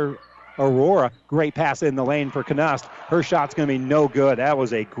for Aurora. Great pass in the lane for Knust. Her shot's going to be no good. That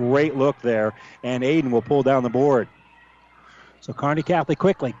was a great look there, and Aiden will pull down the board. So Kearney Catholic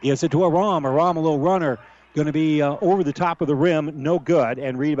quickly gives it to Aram. Aram, a little runner, going to be over the top of the rim, no good,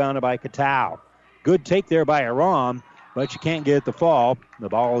 and rebounded by Catal. Good take there by Aram, but you can't get it to fall. The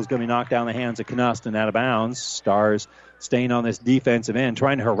ball is going to be knocked down the hands of Knust and out of bounds. Stars staying on this defensive end,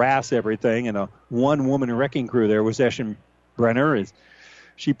 trying to harass everything, and a one-woman wrecking crew there was Eschenbrenner.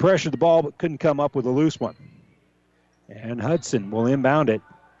 She pressured the ball but couldn't come up with a loose one. And Hudson will inbound it,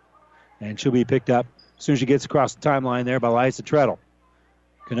 and she'll be picked up as soon as she gets across the timeline there by Liza Treadle.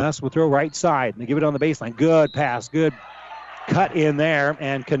 Knust will throw right side, and they give it on the baseline. Good pass, good cut in there,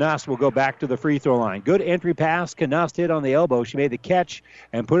 and Knust will go back to the free throw line. Good entry pass. Knust hit on the elbow. She made the catch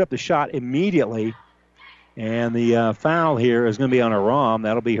and put up the shot immediately. And the foul here is going to be on Aram.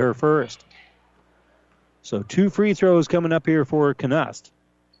 That'll be her first. So 2 free throws coming up here for Knust.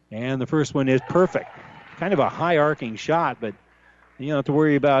 And the first one is perfect. Kind of a high arcing shot, but you don't have to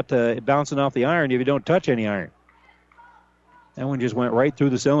worry about it bouncing off the iron if you don't touch any iron. That one just went right through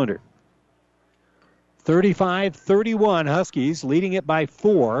the cylinder. 35-31, Huskies leading it by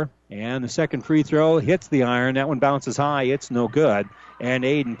 4. And the second free throw hits the iron. That one bounces high. It's no good. And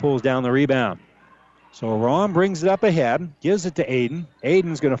Aiden pulls down the rebound. So Aram brings it up ahead, gives it to Aiden.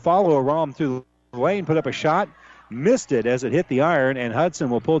 Aiden's going to follow Aram through the lane, put up a shot. Missed it as it hit the iron, and Hudson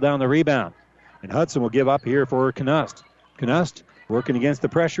will pull down the rebound. And Hudson will give up here for Knust. Knust working against the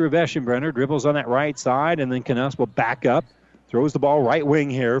pressure of Eschenbrenner. Dribbles on that right side, and then Knust will back up. Throws the ball right wing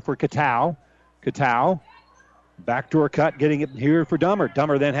here for Katow. Katow, backdoor cut, getting it here for Dummer.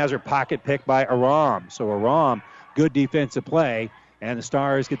 Dummer then has her pocket picked by Aram. So Aram, good defensive play, and the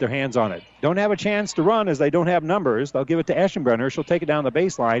Stars get their hands on it. Don't have a chance to run as they don't have numbers. They'll give it to Eschenbrenner. She'll take it down the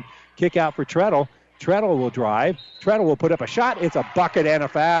baseline. Kick out for Treadle. Treadle will drive. Treadle will put up a shot. It's a bucket and a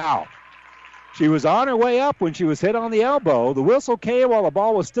foul. She was on her way up when she was hit on the elbow. The whistle came while the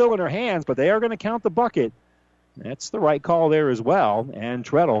ball was still in her hands, but they are going to count the bucket. That's the right call there as well, and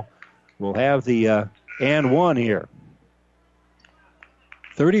Treadle will have the and one here.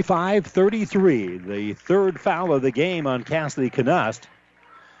 35-33, the third foul of the game on Cassidy Knust.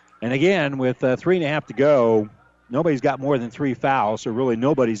 And again, with 3.5 to go, nobody's got more than 3 fouls, so really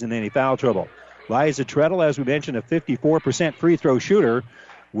nobody's in any foul trouble. Liza Treadle, as we mentioned, a 54% free throw shooter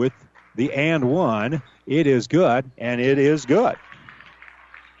with the and one. It is good, and it is good.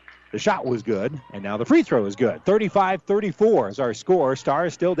 The shot was good, and now the free throw is good. 35-34 is our score.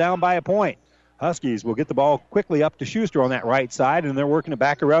 Stars still down by a point. Huskies will get the ball quickly up to Schuster on that right side, and they're working it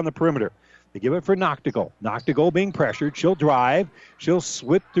back around the perimeter. They give it for Noctigal. Noctigal being pressured. She'll drive. She'll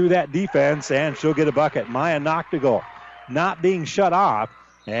slip through that defense, and she'll get a bucket. Maya Noctigal not being shut off,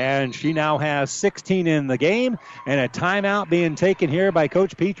 and she now has 16 in the game, and a timeout being taken here by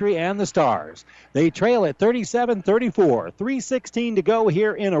Coach Petrie and the Stars. They trail at 37-34. 3:16 to go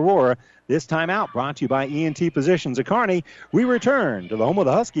here in Aurora. This timeout brought to you by ENT Physicians of Kearney. We return to the home of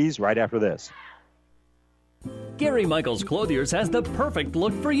the Huskies right after this. Gary Michaels Clothiers has the perfect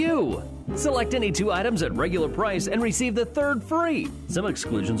look for you. Select any 2 items at regular price and receive the third free. Some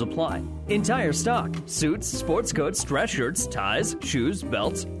exclusions apply. Entire stock: suits, sports coats, dress shirts, ties, shoes,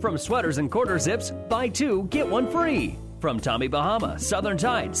 belts. From sweaters and quarter zips, buy 2, get 1 free. From Tommy Bahama, Southern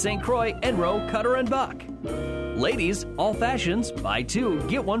Tide, St. Croix, Enro, Cutter, and Buck. Ladies, all fashions, buy 2,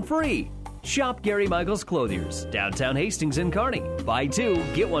 get 1 free. Shop Gary Michaels Clothiers, downtown Hastings and Kearney. Buy 2,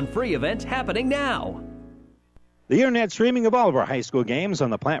 get 1 free event happening now. The internet streaming of all of our high school games on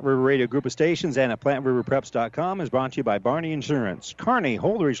the Platte River Radio Group of Stations and at PlatteRiverPreps.com is brought to you by Barney Insurance, Kearney,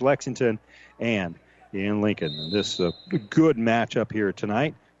 Holdridge, Lexington, and in Lincoln. And this is a good matchup here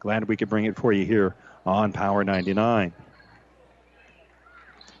tonight. Glad we could bring it for you here on Power 99.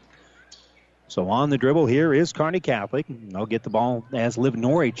 So on the dribble here is Kearney Catholic. They'll get the ball as Liv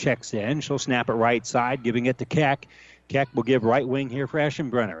Norrie checks in. She'll snap it right side, giving it to Keck. Keck will give right wing here for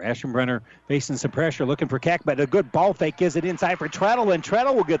Eschenbrenner. Eschenbrenner facing some pressure, looking for Keck, but a good ball fake gives it inside for Treadle, and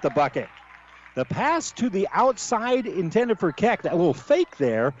Treadle will get the bucket. The pass to the outside intended for Keck, that little fake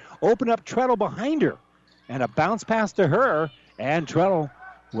there, opened up Treadle behind her. And a bounce pass to her, and Treadle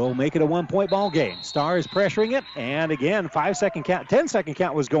will make it a 1-point ball game. Stars pressuring it, and again, 5-second count, 10-second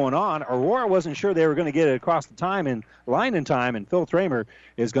count was going on. Aurora wasn't sure they were going to get it across the line in time, and Phil Tramer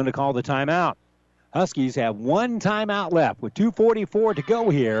is going to call the timeout. Huskies have 1 timeout left with 2:44 to go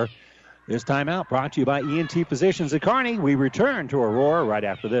here. This timeout brought to you by ENT Physicians at Kearney. We return to Aurora right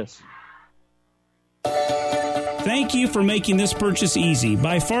after this. Thank you for making this purchase easy.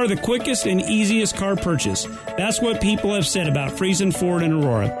 By far the quickest and easiest car purchase. That's what people have said about Friesen Ford and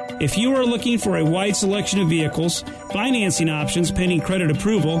Aurora. If you are looking for a wide selection of vehicles, financing options pending credit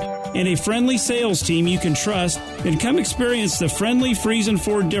approval, and a friendly sales team you can trust, then come experience the friendly Friesen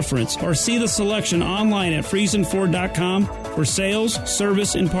Ford difference or see the selection online at FriesenFord.com for sales,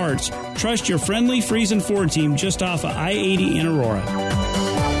 service, and parts. Trust your friendly Friesen Ford team just off of I-80 in Aurora.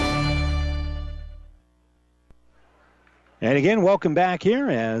 And again, welcome back here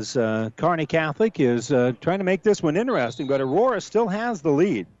as Kearney Catholic is trying to make this one interesting, but Aurora still has the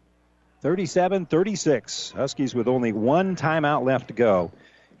lead. 37-36. Huskies with only 1 timeout left to go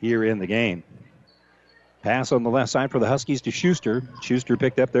here in the game. Pass on the left side for the Huskies to Schuster. Schuster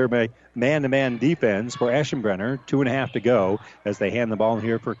picked up their man-to-man defense for Eschenbrenner. 2.5 to go as they hand the ball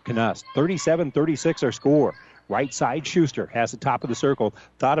here for Knust. 37-36 our score. Right side, Schuster has the top of the circle.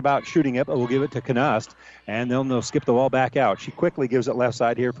 Thought about shooting it, but will give it to Knust. And then they'll skip the ball back out. She quickly gives it left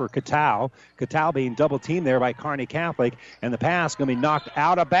side here for Catal. Catal being double-teamed there by Kearney Catholic. And the pass going to be knocked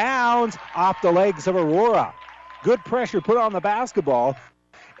out of bounds off the legs of Aurora. Good pressure put on the basketball.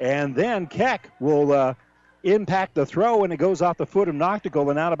 And then Keck will impact the throw, and it goes off the foot of Noctigal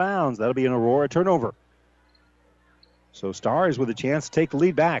and out of bounds. That'll be an Aurora turnover. So Stars with a chance to take the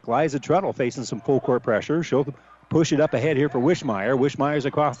lead back. Liza Treadle facing some full court pressure. She'll push it up ahead here for Wishmeyer. Wishmeyer's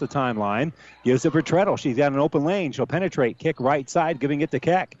across the timeline. Gives it for Treadle. She's got an open lane. She'll penetrate. Kick right side, giving it to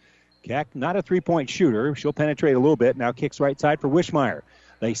Keck. Keck, not a three-point shooter. She'll penetrate a little bit. Now kicks right side for Wishmeyer.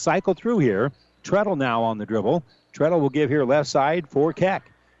 They cycle through here. Treadle now on the dribble. Treadle will give here left side for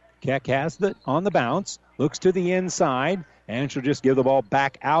Keck. Keck has it on the bounce. Looks to the inside. And she'll just give the ball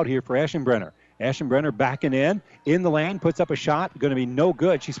back out here for Eschenbrenner. Eschenbrenner backing in the lane, puts up a shot, going to be no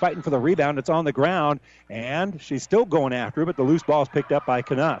good. She's fighting for the rebound. It's on the ground, and she's still going after it, but the loose ball is picked up by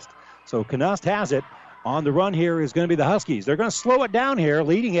Knust. So Knust has it. On the run here is going to be the Huskies. They're going to slow it down here,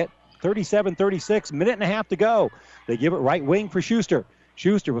 leading it 37-36, minute and a half to go. They give it right wing for Schuster.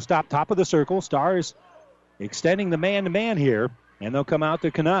 Schuster will stop top of the circle. Stars extending the man-to-man here, and they'll come out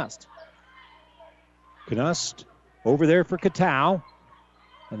to Knust. Knust over there for Catal.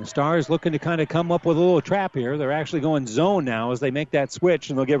 And the Stars looking to kind of come up with a little trap here. They're actually going zone now as they make that switch,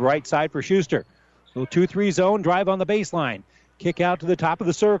 and they'll give right side for Schuster. Little 2-3 zone, drive on the baseline. Kick out to the top of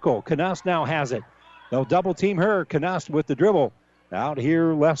the circle. Knust now has it. They'll double team her. Knust with the dribble. Out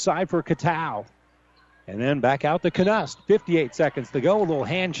here left side for Catal. And then back out to Knust. 58 seconds to go. A little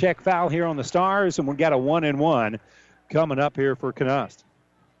hand check foul here on the Stars, and we've got a 1-and-1 coming up here for Knust.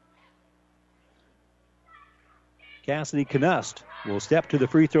 Cassidy Knust will step to the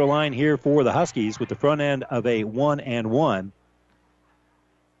free throw line here for the Huskies with the front end of a 1-and-1.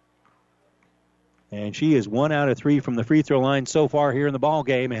 And she is 1 out of 3 from the free throw line so far here in the ball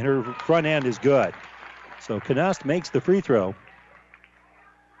game, and her front end is good. So Knust makes the free throw.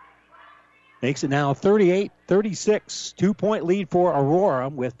 Makes it now 38-36. 2-point lead for Aurora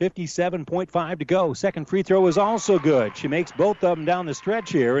with 57.5 to go. Second free throw is also good. She makes both of them down the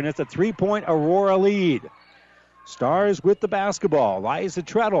stretch here, and it's a 3-point Aurora lead. Stars with the basketball. Liza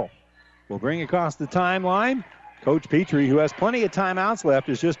Treadle will bring across the timeline. Coach Petrie, who has plenty of timeouts left,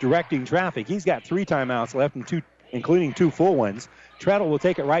 is just directing traffic. He's got 3 timeouts left, including 2 full ones. Treadle will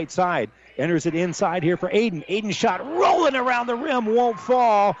take it right side. Enters it inside here for Aiden. Aiden shot rolling around the rim, won't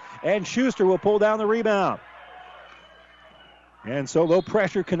fall. And Schuster will pull down the rebound. And so low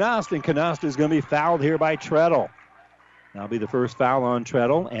pressure Knust, and Knust is going to be fouled here by Treadle. That'll be the first foul on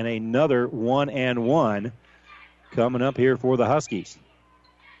Treadle, and another 1-and-1 coming up here for the Huskies.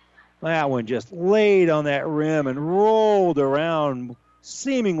 That one just laid on that rim and rolled around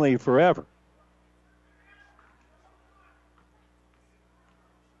seemingly forever.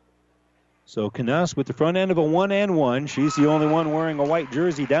 So Knust with the front end of a 1-and-1. She's the only one wearing a white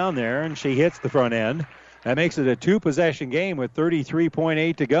jersey down there, and she hits the front end. That makes it a 2-possession game with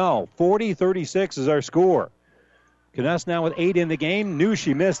 33.8 to go. 40-36 is our score. Knust now with 8 in the game. Knew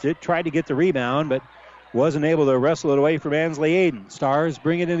she missed it. Tried to get the rebound, but wasn't able to wrestle it away from Ansley Aiden. Stars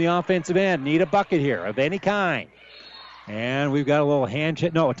bring it in the offensive end. Need a bucket here of any kind. And we've got a little hand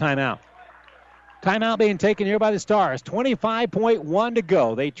check. No, a timeout. Timeout being taken here by the Stars. 25.1 to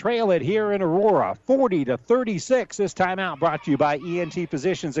go. They trail it here in Aurora. 40-36. This timeout brought to you by ENT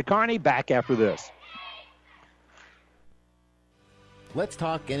Physicians at Kearney. Back after this. Let's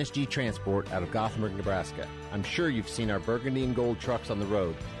talk NSG Transport out of Gothenburg, Nebraska. I'm sure you've seen our burgundy and gold trucks on the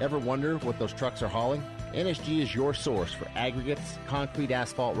road. Ever wonder what those trucks are hauling? NSG is your source for aggregates, concrete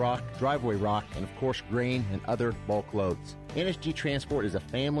asphalt rock, driveway rock, and of course grain and other bulk loads. NSG Transport is a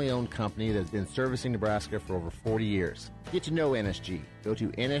family-owned company that's been servicing Nebraska for over 40 years. Get to know NSG. Go to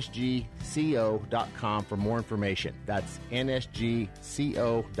nsgco.com for more information. That's nsgco.com.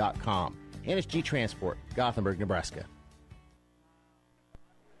 NSG Transport, Gothenburg, Nebraska.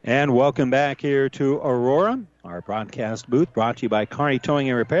 And welcome back here to Aurora. Our broadcast booth brought to you by Kearney Towing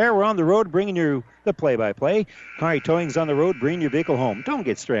and Repair. We're on the road bringing you the play-by-play. Kearney Towing's on the road bringing your vehicle home. Don't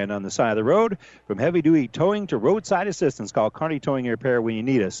get stranded on the side of the road. From heavy-duty towing to roadside assistance, call Kearney Towing and Repair when you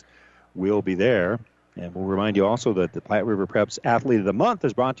need us. We'll be there. And we'll remind you also that the Platte River Preps Athlete of the Month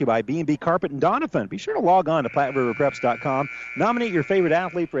is brought to you by B&B Carpet and Donovan. Be sure to log on to PlatteRiverPreps.com. Nominate your favorite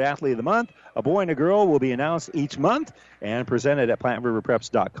athlete for Athlete of the Month. A boy and a girl will be announced each month and presented at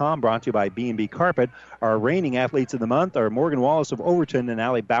PlatteRiverPreps.com. Brought to you by B&B Carpet. Our reigning athletes of the month are Morgan Wallace of Overton and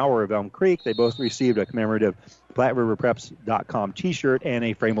Allie Bauer of Elm Creek. They both received a commemorative PlatteRiverPreps.com t-shirt, and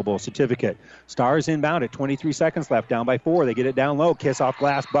a frameable certificate. Stars inbound at 23 seconds left, down by 4. They get it down low. Kiss off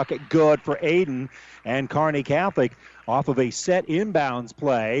glass bucket. Good for Aiden. And Kearney Catholic, off of a set inbounds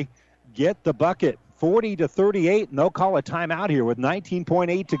play, get the bucket. 40-38, and they'll call a timeout here with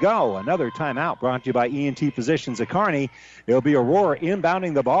 19.8 to go. Another timeout brought to you by ENT Physicians at Kearney. It'll be Aurora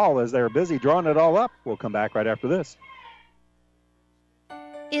inbounding the ball as they're busy drawing it all up. We'll come back right after this.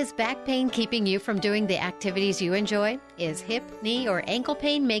 Is back pain keeping you from doing the activities you enjoy? Is hip, knee, or ankle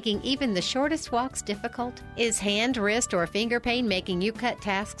pain making even the shortest walks difficult? Is hand, wrist, or finger pain making you cut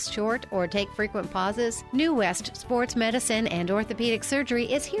tasks short or take frequent pauses? New West Sports Medicine and Orthopedic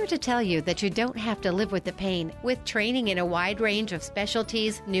Surgery is here to tell you that you don't have to live with the pain. With training in a wide range of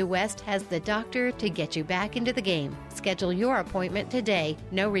specialties, New West has the doctor to get you back into the game. Schedule your appointment today.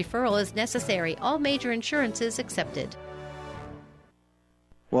 No referral is necessary. All major insurances accepted.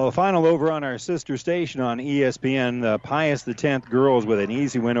 Well, the final over on our sister station on ESPN, the Pius X girls with an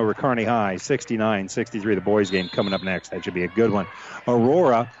easy win over Kearney High, 69-63. The boys game coming up next. That should be a good one.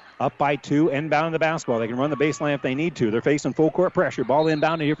 Aurora up by 2, inbound the basketball. They can run the baseline if they need to. They're facing full court pressure. Ball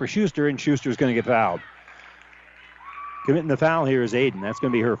inbounded here for Schuster, and Schuster's going to get fouled. Committing the foul here is Aiden. That's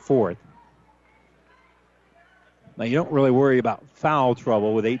going to be her 4th. Now, you don't really worry about foul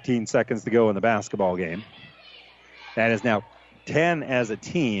trouble with 18 seconds to go in the basketball game. That is now 10 as a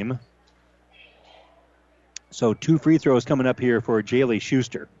team. So 2 free throws coming up here for Jaylee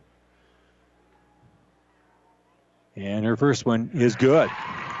Schuster. And her first one is good.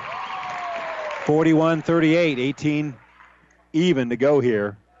 41-38, 18 even to go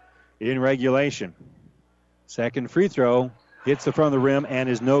here in regulation. Second free throw hits the front of the rim and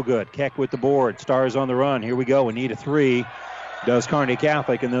is no good. Keck with the board. Stars on the run. Here we go. We need a 3. Does Kearney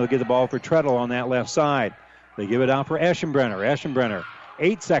Catholic, and they'll get the ball for Treadle on that left side. They give it out for Eschenbrenner. Eschenbrenner,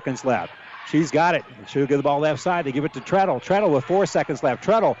 8 seconds left. She's got it. She'll get the ball left side. They give it to Treadle. Treadle with 4 seconds left.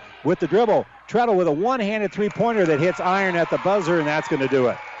 Treadle with the dribble. Treadle with a one-handed three-pointer that hits iron at the buzzer, and that's going to do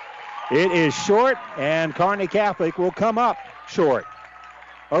it. It is short, and Kearney Catholic will come up short.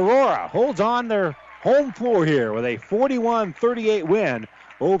 Aurora holds on their home floor here with a 41-38 win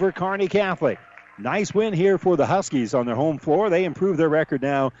over Kearney Catholic. Nice win here for the Huskies on their home floor. They improve their record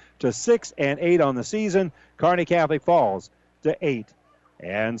now to 6-8 on the season. Kearney Catholic falls to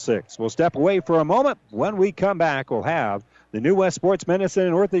 8-6. We'll step away for a moment. When we come back, we'll have the New West Sports Medicine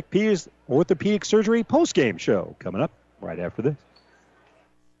and Orthopedic Surgery postgame show coming up right after this.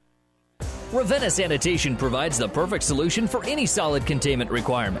 Ravenna Sanitation provides the perfect solution for any solid containment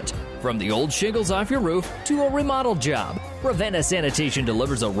requirement. From the old shingles off your roof to a remodel job, Ravenna Sanitation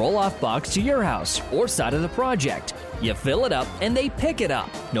delivers a roll-off box to your house or side of the project. You fill it up and they pick it up.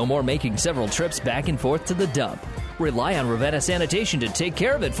 No more making several trips back and forth to the dump. Rely on Ravenna Sanitation to take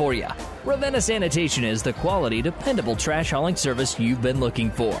care of it for you. Ravenna Sanitation is the quality, dependable trash hauling service you've been looking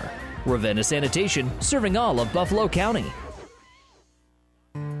for. Ravenna Sanitation, serving all of Buffalo County.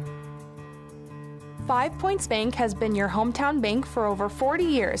 5 Points Bank has been your hometown bank for over 40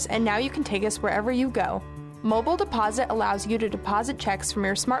 years, and now you can take us wherever you go. Mobile Deposit allows you to deposit checks from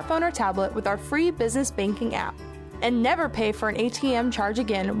your smartphone or tablet with our free business banking app. And never pay for an ATM charge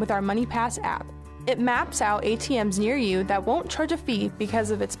again with our MoneyPass app. It maps out ATMs near you that won't charge a fee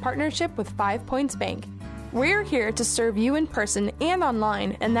because of its partnership with 5 Points Bank. We're here to serve you in person and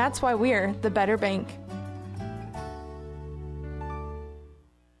online, and that's why we're the better bank.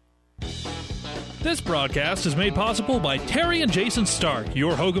 This broadcast is made possible by Terry and Jason Stark,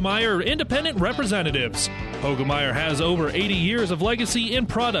 your Hogemeyer independent representatives. Hogemeyer has over 80 years of legacy in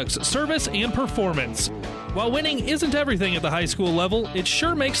products, service, and performance. While winning isn't everything at the high school level, it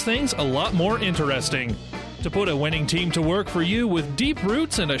sure makes things a lot more interesting. To put a winning team to work for you with deep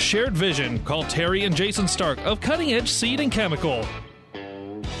roots and a shared vision, call Terry and Jason Stark of Cutting Edge Seed and Chemical.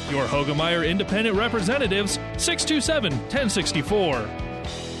 Your Hogemeyer independent representatives, 627-1064.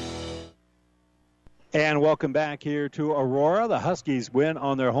 And welcome back here to Aurora. The Huskies win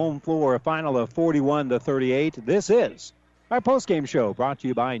on their home floor, a final of 41-38. This is our postgame show brought to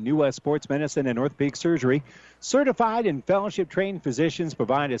you by New West Sports Medicine and Orthopedic Surgery. Certified and fellowship-trained physicians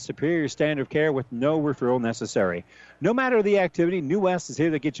provide a superior standard of care with no referral necessary. No matter the activity, New West is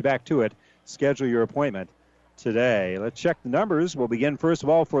here to get you back to it. Schedule your appointment today. Let's check the numbers. We'll begin first of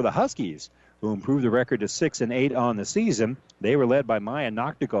all for the Huskies, who improved the record to 6-8 on the season. They were led by Maya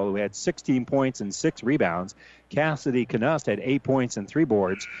Noctigal, who had 16 points and 6 rebounds. Cassidy Knust had 8 points and 3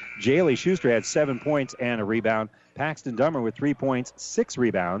 boards. Jaylee Schuster had 7 points and a rebound. Paxton Dummer with 3 points, 6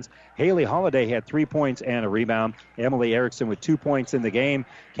 rebounds. Haley Holiday had 3 points and a rebound. Emily Erickson with 2 points in the game.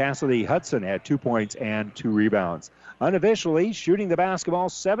 Cassidy Hudson had 2 points and 2 rebounds. Unofficially, shooting the basketball,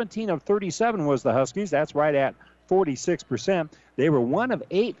 17 of 37 was the Huskies. That's right at 46%. They were 1 of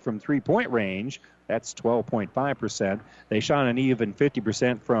 8 from three-point range. That's 12.5%. They shot an even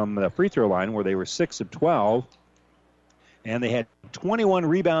 50% from the free throw line, where they were 6 of 12. And they had 21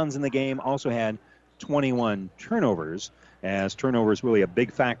 rebounds in the game, also had 21 turnovers, as turnovers really a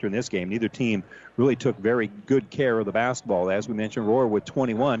big factor in this game. Neither team really took very good care of the basketball. As we mentioned, Aurora with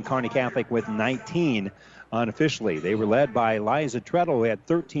 21, Kearney Catholic with 19 unofficially. They were led by Liza Treadle, who had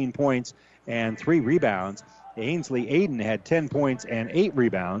 13 points and 3 rebounds. Ainsley Aiden had 10 points and 8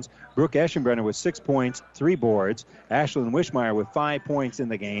 rebounds. Brooke Eschenbrenner with 6 points, 3 boards. Ashlyn Wishmeyer with 5 points in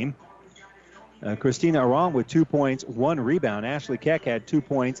the game. Christina Aram with 2 points, 1 rebound. Ashley Keck had 2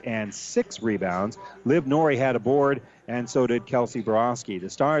 points and 6 rebounds. Liv Norrie had a board, and so did Kelsey Borowski. The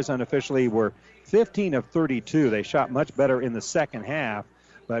Stars unofficially were 15 of 32. They shot much better in the second half,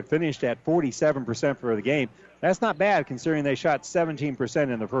 but finished at 47% for the game. That's not bad considering they shot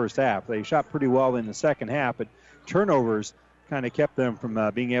 17% in the first half. They shot pretty well in the second half, but turnovers kind of kept them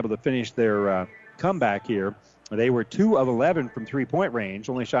from being able to finish their comeback here. They were 2 of 11 from three-point range,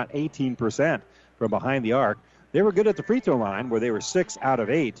 only shot 18% from behind the arc. They were good at the free throw line, where they were 6 out of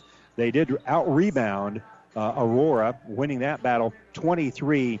 8. They did out-rebound Aurora, winning that battle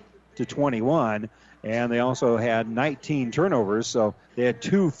 23-21, and they also had 19 turnovers, so they had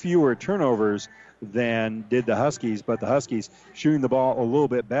 2 fewer turnovers than did the Huskies, but the Huskies shooting the ball a little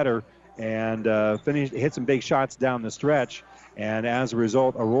bit better and hit some big shots down the stretch. And as a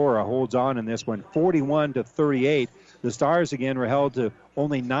result, Aurora holds on in this one, 41-38. The Stars, again, were held to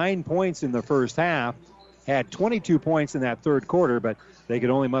only 9 points in the first half, had 22 points in that third quarter, but they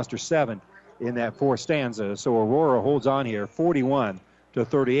could only muster 7 in that fourth stanza. So Aurora holds on here,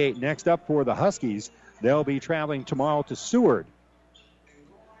 41-38. Next up for the Huskies, they'll be traveling tomorrow to Seward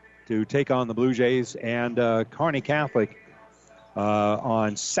to take on the Blue Jays, and Kearney Catholic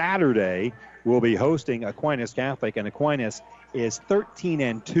on Saturday will be hosting Aquinas Catholic, and Aquinas is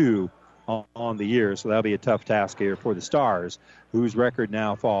 13-2 on the year, so that'll be a tough task here for the Stars, whose record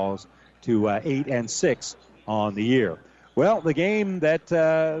now falls to 8-6 on the year. Well, the game that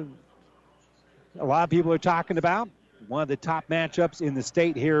a lot of people are talking about, one of the top matchups in the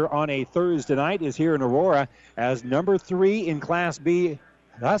state here on a Thursday night, is here in Aurora, as number 3 in Class B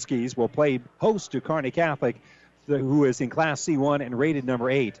Huskies will play host to Kearney Catholic, who is in Class C1 and rated number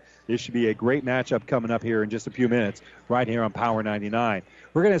 8. This should be a great matchup coming up here in just a few minutes right here on Power 99.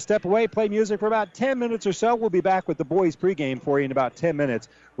 We're going to step away, play music for about 10 minutes or so. We'll be back with the boys pregame for you in about 10 minutes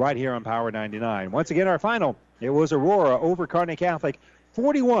right here on Power 99. Once again, our final, it was Aurora over Kearney Catholic,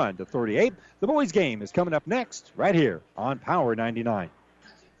 41-38. The boys game is coming up next right here on Power 99.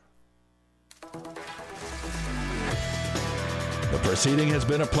 The proceeding has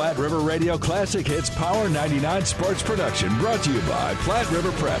been a Platte River Radio Classic Hits Power 99 sports production brought to you by Platte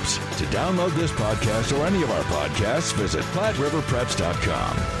River Preps. To download this podcast or any of our podcasts, visit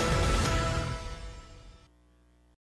PlatteRiverPreps.com.